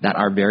that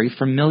are very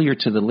familiar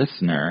to the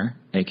listener,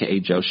 aka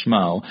Joe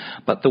Schmo,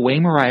 but the way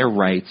Mariah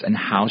writes and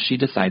how she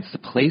decides to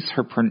place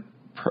her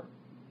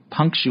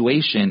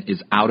punctuation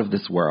is out of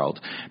this world.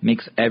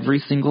 Makes every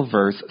single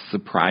verse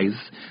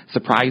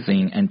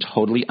surprising and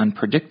totally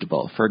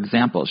unpredictable. For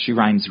example, she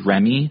rhymes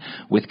Remy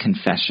with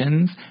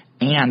confessions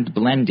and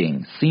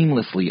blending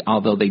seamlessly,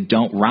 although they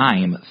don't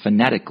rhyme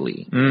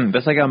phonetically.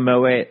 That's like a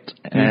Moet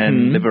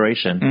and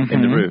Liberation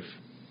in the Roof.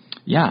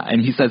 Yeah,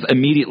 and he says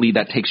immediately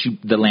that takes you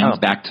the lambs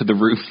back to the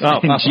roof.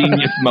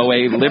 Ingenious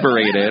Moet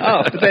liberated.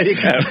 There you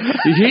go.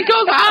 He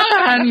goes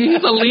on.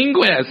 He's a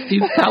linguist.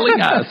 He's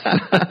telling us.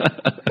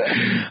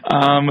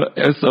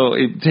 So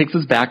it takes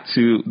us back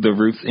to the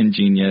roof's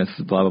ingenious,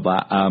 blah,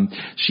 blah, blah.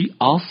 She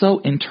also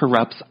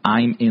interrupts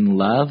I'm in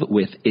love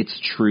with it's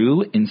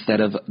true instead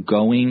of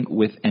going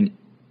with an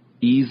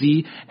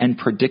easy and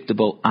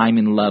predictable I'm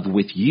in love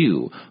with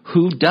you.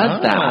 Who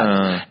does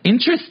that?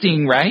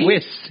 Interesting, right?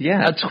 Twist,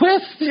 yeah. A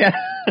twist? Yeah.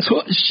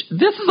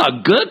 This is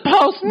a good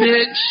post,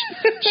 bitch.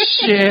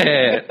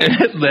 Shit.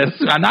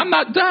 Listen, and I'm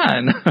not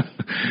done.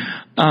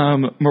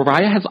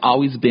 Mariah has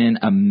always been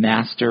a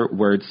master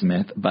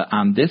wordsmith, but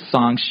on this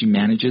song, she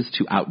manages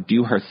to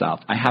outdo herself.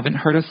 I haven't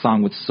heard a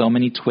song with so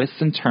many twists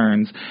and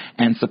turns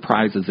and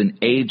surprises in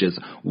ages.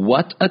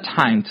 What a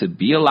time to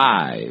be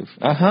alive.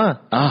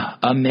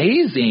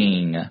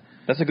 Amazing.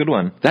 That's a good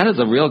one. That is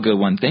a real good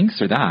one. Thanks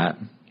for that.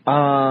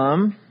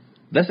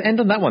 Let's end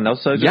on that one. That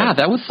was so good. Yeah,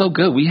 that was so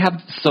good. We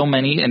have so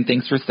many, and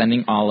thanks for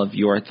sending all of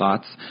your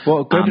thoughts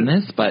on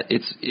this. But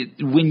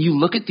when you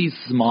look at these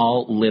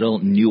small little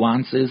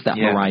nuances that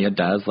Mariah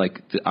does,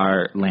 like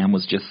our Lamb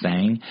was just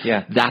saying,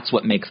 that's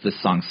what makes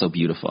this song so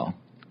beautiful.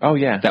 Oh,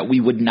 yeah. That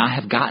we would not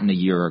have gotten a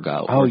year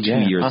ago or 2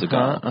 years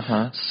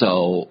ago.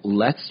 So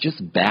let's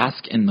just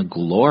bask in the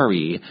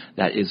glory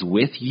that is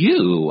with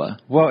you.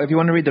 Well, if you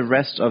want to read the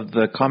rest of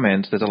the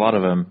comments, there's a lot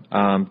of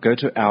them. Go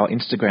to our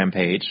Instagram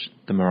page,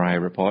 The Mariah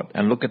Report,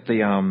 and look at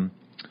the...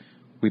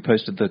 we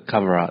posted the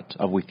cover art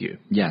of With You.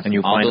 Yes, and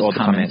you'll find all the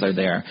comments are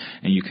there,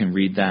 and you can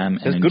read them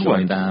and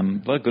enjoy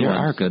them. There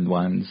are good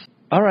ones.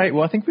 All right,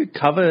 well, I think we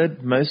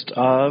covered most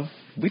of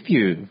With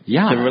You,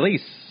 the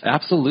release.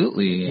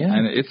 Absolutely,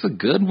 and it's a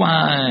good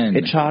one.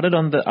 It charted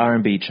on the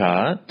R&B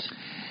chart.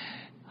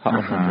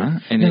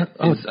 And it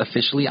is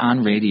officially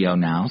on radio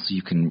now, so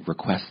you can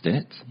request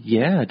it.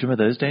 Yeah, do you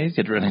remember those days?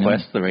 You had to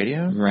request the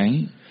radio?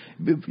 Right.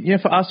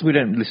 For us, we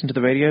don't listen to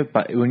the radio,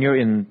 but when you're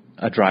in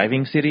a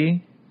driving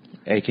city,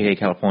 aka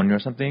California or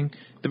something,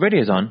 the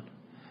radio's on.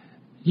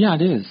 Yeah,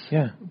 it is.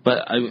 Yeah.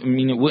 But, I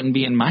mean, it wouldn't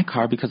be in my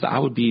car because I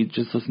would be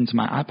just listening to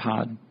my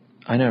iPod.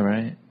 I know,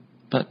 right?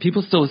 But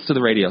people still listen to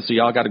the radio, so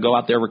y'all got to go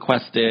out there,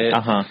 request it.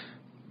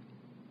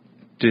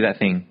 Do that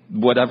thing.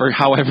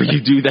 However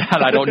you do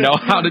that. I don't know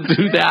how to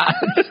do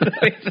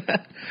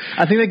that.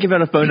 I think they give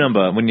out a phone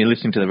number when you're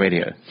listening to the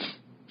radio.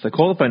 So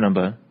call the phone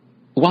number.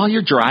 While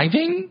you're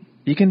driving?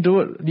 You can do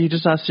it. You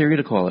just ask Siri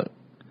to call it.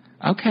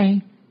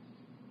 Okay.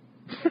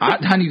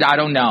 Honey, I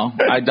don't know.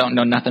 I don't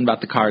know nothing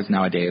about the cars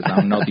nowadays. I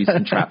don't know these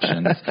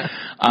contraptions.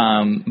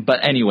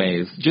 But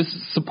anyways, just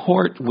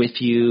support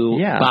with you.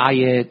 Yeah. Buy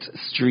it,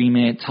 stream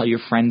it, tell your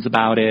friends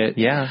about it.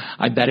 Yeah.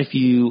 I bet if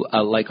you,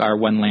 like our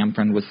one lamb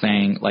friend was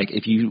saying, like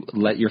if you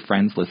let your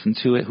friends listen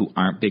to it who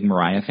aren't big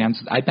Mariah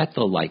fans, I bet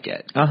they'll like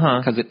it.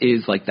 Because it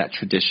is like that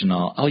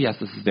traditional, oh yes,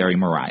 this is very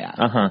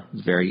Mariah.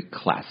 It's very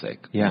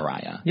classic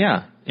Mariah.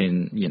 Yeah.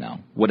 In,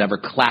 whatever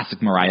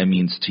classic Mariah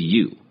means to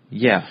you.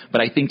 Yeah.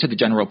 But I think to the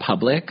general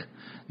public,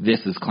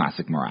 this is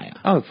classic Mariah.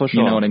 Oh, for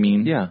sure. You know what I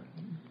mean? Yeah.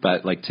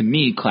 But, like, to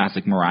me,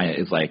 classic Mariah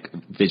is, like,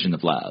 Vision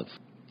of Love.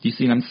 Do you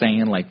see what I'm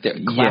saying? Like,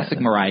 classic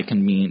Mariah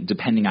can mean,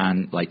 depending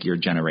on, like, your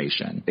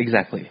generation.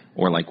 Exactly.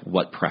 Or, like,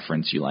 what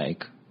preference you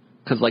like.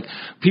 Because, like,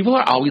 people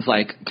are always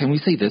like, can we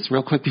say this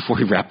real quick before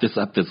we wrap this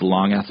up, this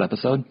long-ass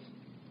episode?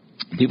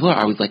 People are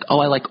always like, oh,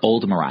 I like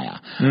old Mariah.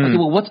 Okay,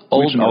 well, what's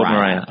old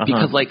Mariah?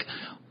 Because, like,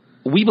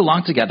 We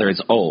Belong Together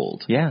is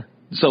old. Yeah.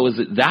 So is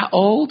it that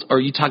old, or are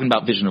you talking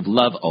about Vision of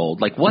Love old?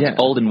 Like, what's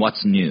old and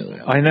what's new?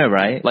 I know,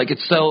 right? Like,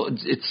 it's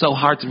so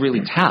hard to really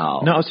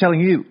tell. No, I was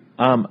telling you,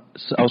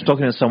 so I was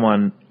talking to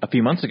someone a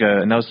few months ago,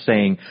 and I was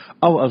saying,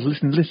 I was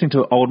listening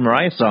to an old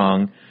Mariah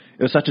song.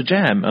 It was such a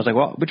jam. I was like,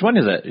 well, which one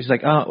is it? She's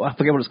like, oh, I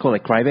forget what it's called,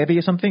 like Crybaby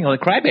or something? I was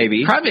like,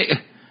 Crybaby? Crybaby.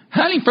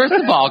 Honey, first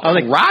of all,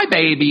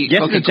 Crybaby,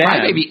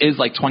 Crybaby is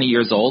like 20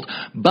 years old,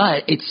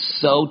 but it's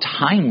so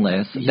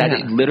timeless that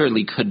it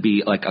literally could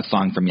be like a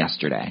song from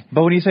yesterday.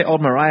 But when you say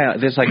old Mariah,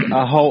 there's like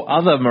a whole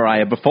other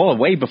Mariah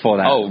way before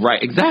that. Oh,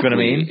 right, exactly. You know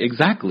what I mean?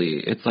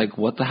 Exactly. It's like,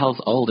 what the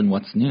hell's old and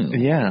what's new?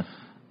 Yeah.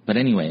 But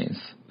anyways.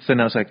 So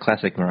now it's like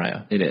classic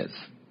Mariah. It is.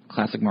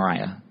 Classic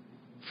Mariah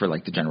for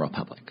like the general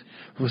public.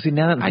 Well, see,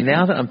 now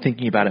that I'm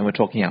thinking about it and we're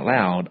talking out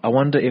loud, I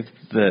wonder if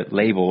the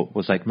label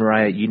was like,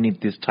 Mariah, you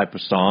need this type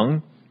of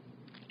song.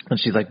 And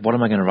she's like, what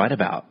am I going to write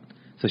about?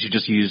 So she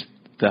just used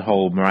the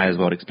whole Mariah's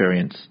World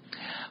experience.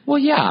 Well,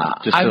 yeah.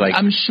 Just to, like,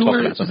 I'm talk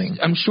about something.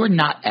 I'm sure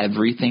not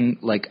everything,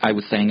 like I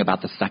was saying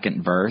about the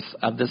second verse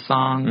of the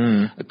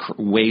song,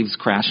 waves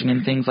crashing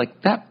and things,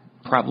 like that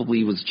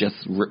probably was just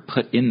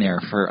put in there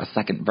for a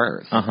second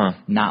verse.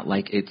 Not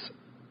like it's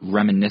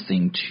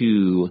reminiscing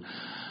to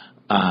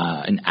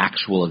an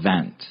actual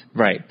event.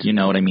 Right. You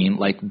know what I mean?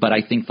 Like, but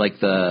I think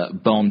like the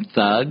Bone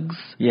Thugs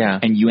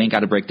and You Ain't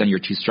Gotta Break Down, You're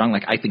Too Strong,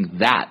 like I think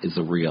that is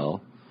a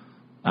real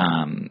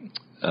event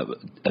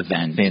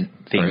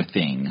or a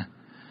thing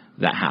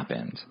that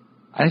happened.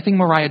 I think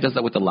Mariah does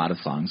that with a lot of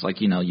songs.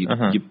 Like, you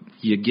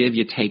give,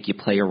 you take, you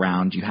play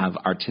around, you have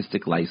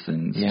artistic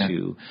license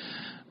to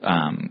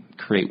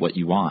create what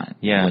you want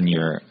when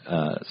you're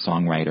a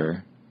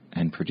songwriter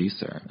and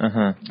producer.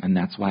 And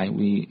that's why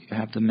we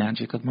have the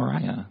magic of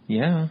Mariah.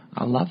 Yeah.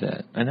 I love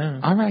it. I know.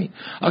 All right.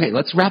 Okay,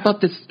 let's wrap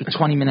up this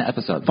 20-minute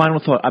episode. Final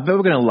thought. I bet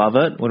we're going to love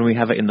it when we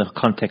have it in the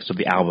context of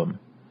the album.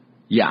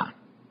 Yeah.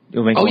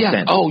 It'll make more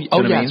sense.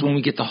 Yes, when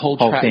we get the whole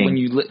track. Thing.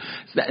 When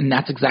and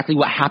that's exactly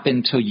what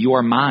happened to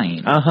Your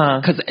Mind.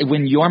 Because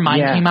when Your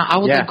Mind came out, I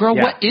was like, girl,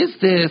 what is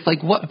this?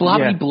 Like, what blah,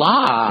 blah,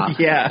 blah.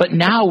 Yeah. But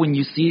now when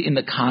you see it in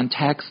the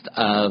context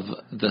of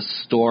the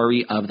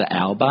story of the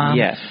album,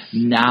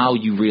 now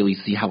you really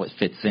see how it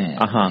fits in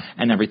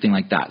and everything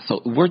like that.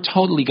 So we're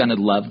totally going to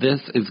love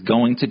this. It's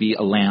going to be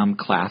a Lamb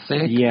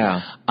classic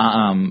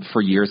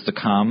for years to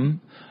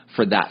come.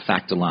 For that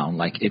fact alone,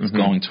 like it's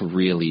going to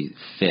really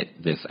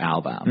fit this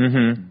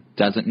album.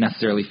 Doesn't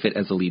necessarily fit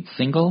as a lead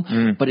single,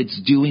 but it's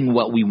doing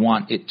what we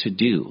want it to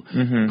do.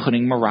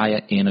 Putting Mariah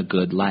in a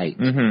good light,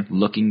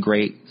 looking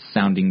great,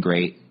 sounding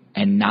great,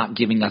 and not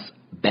giving us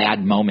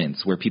bad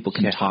moments where people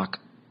can talk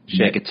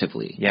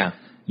negatively. Yeah.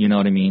 You know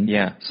what I mean?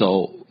 Yeah.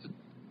 So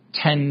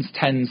tens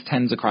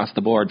across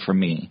the board from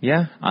me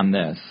on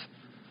this.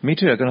 Me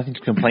too. I've got nothing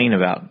to complain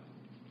about.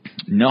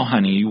 No,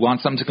 honey, you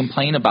want something to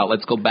complain about?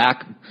 Let's go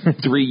back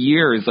 3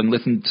 years and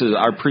listen to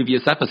our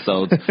previous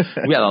episodes.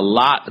 We had a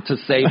lot to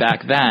say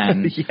back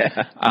then,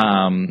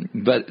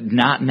 but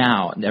not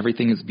now.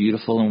 Everything is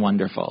beautiful and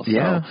wonderful.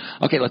 So,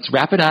 okay, let's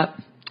wrap it up.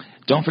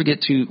 Don't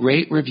forget to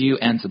rate, review,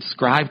 and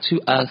subscribe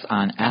to us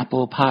on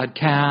Apple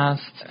Podcasts.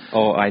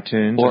 Or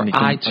iTunes. Or on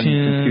your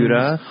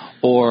computer.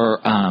 Or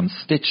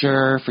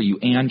Stitcher for you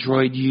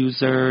Android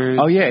users.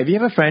 Oh, yeah. If you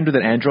have a friend with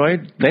an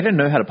Android, they don't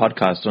know how to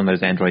podcast on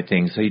those Android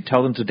things. So you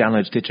tell them to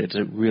download Stitcher. It's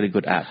a really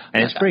good app.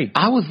 And it's free.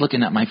 I was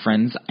looking at my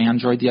friend's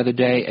Android the other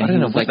day, and he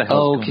was like,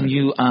 oh, can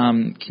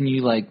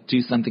you like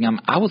do something?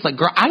 I was like,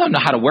 girl, I don't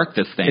know how to work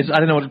this thing. I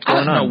don't know what's going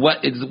on. I don't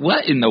know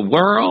what in the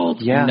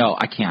world? Yeah. No,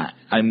 I can't.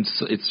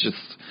 It's just...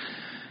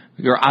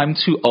 I'm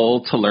too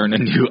old to learn a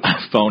new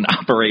phone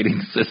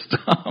operating system.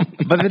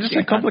 But they're just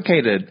so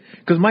complicated.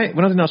 Because when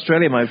I was in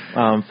Australia, my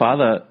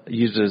father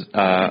uses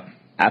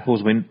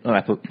Apple's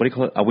Apple. What do you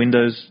call it? A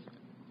Windows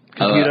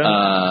computer.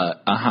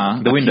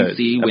 The Windows.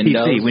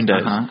 PC,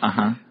 Windows.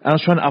 I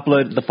was trying to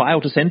upload the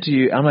file to send to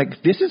you. I'm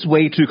like, this is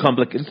way too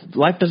complicated.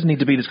 Life doesn't need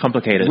to be this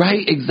complicated.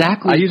 Right,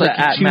 exactly. I use like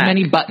that at too Mac.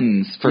 many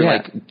buttons for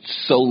like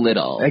so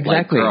little.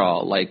 Exactly. Like,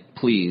 girl, like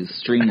please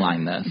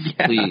streamline this.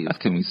 Please,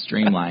 can we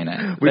streamline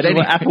it? Which is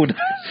what Apple does.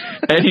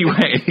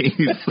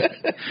 Anyways,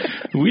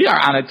 we are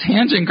on a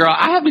tangent, girl.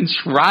 I have been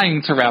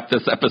trying to wrap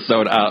this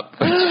episode up.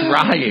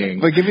 Trying.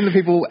 We're giving the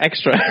people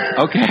extra.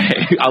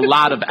 Okay, a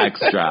lot of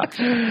extra.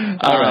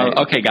 All right.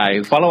 Okay,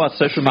 guys. Follow us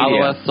social media.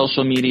 Follow us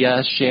social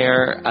media.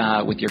 Share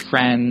with your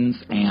friends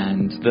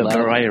and the love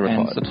Mariah and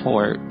report.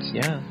 Support.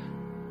 Yeah.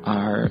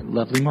 Our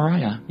lovely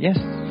Mariah. Yes.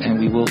 And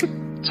we will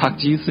talk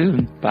to you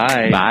soon.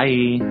 Bye.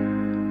 Bye.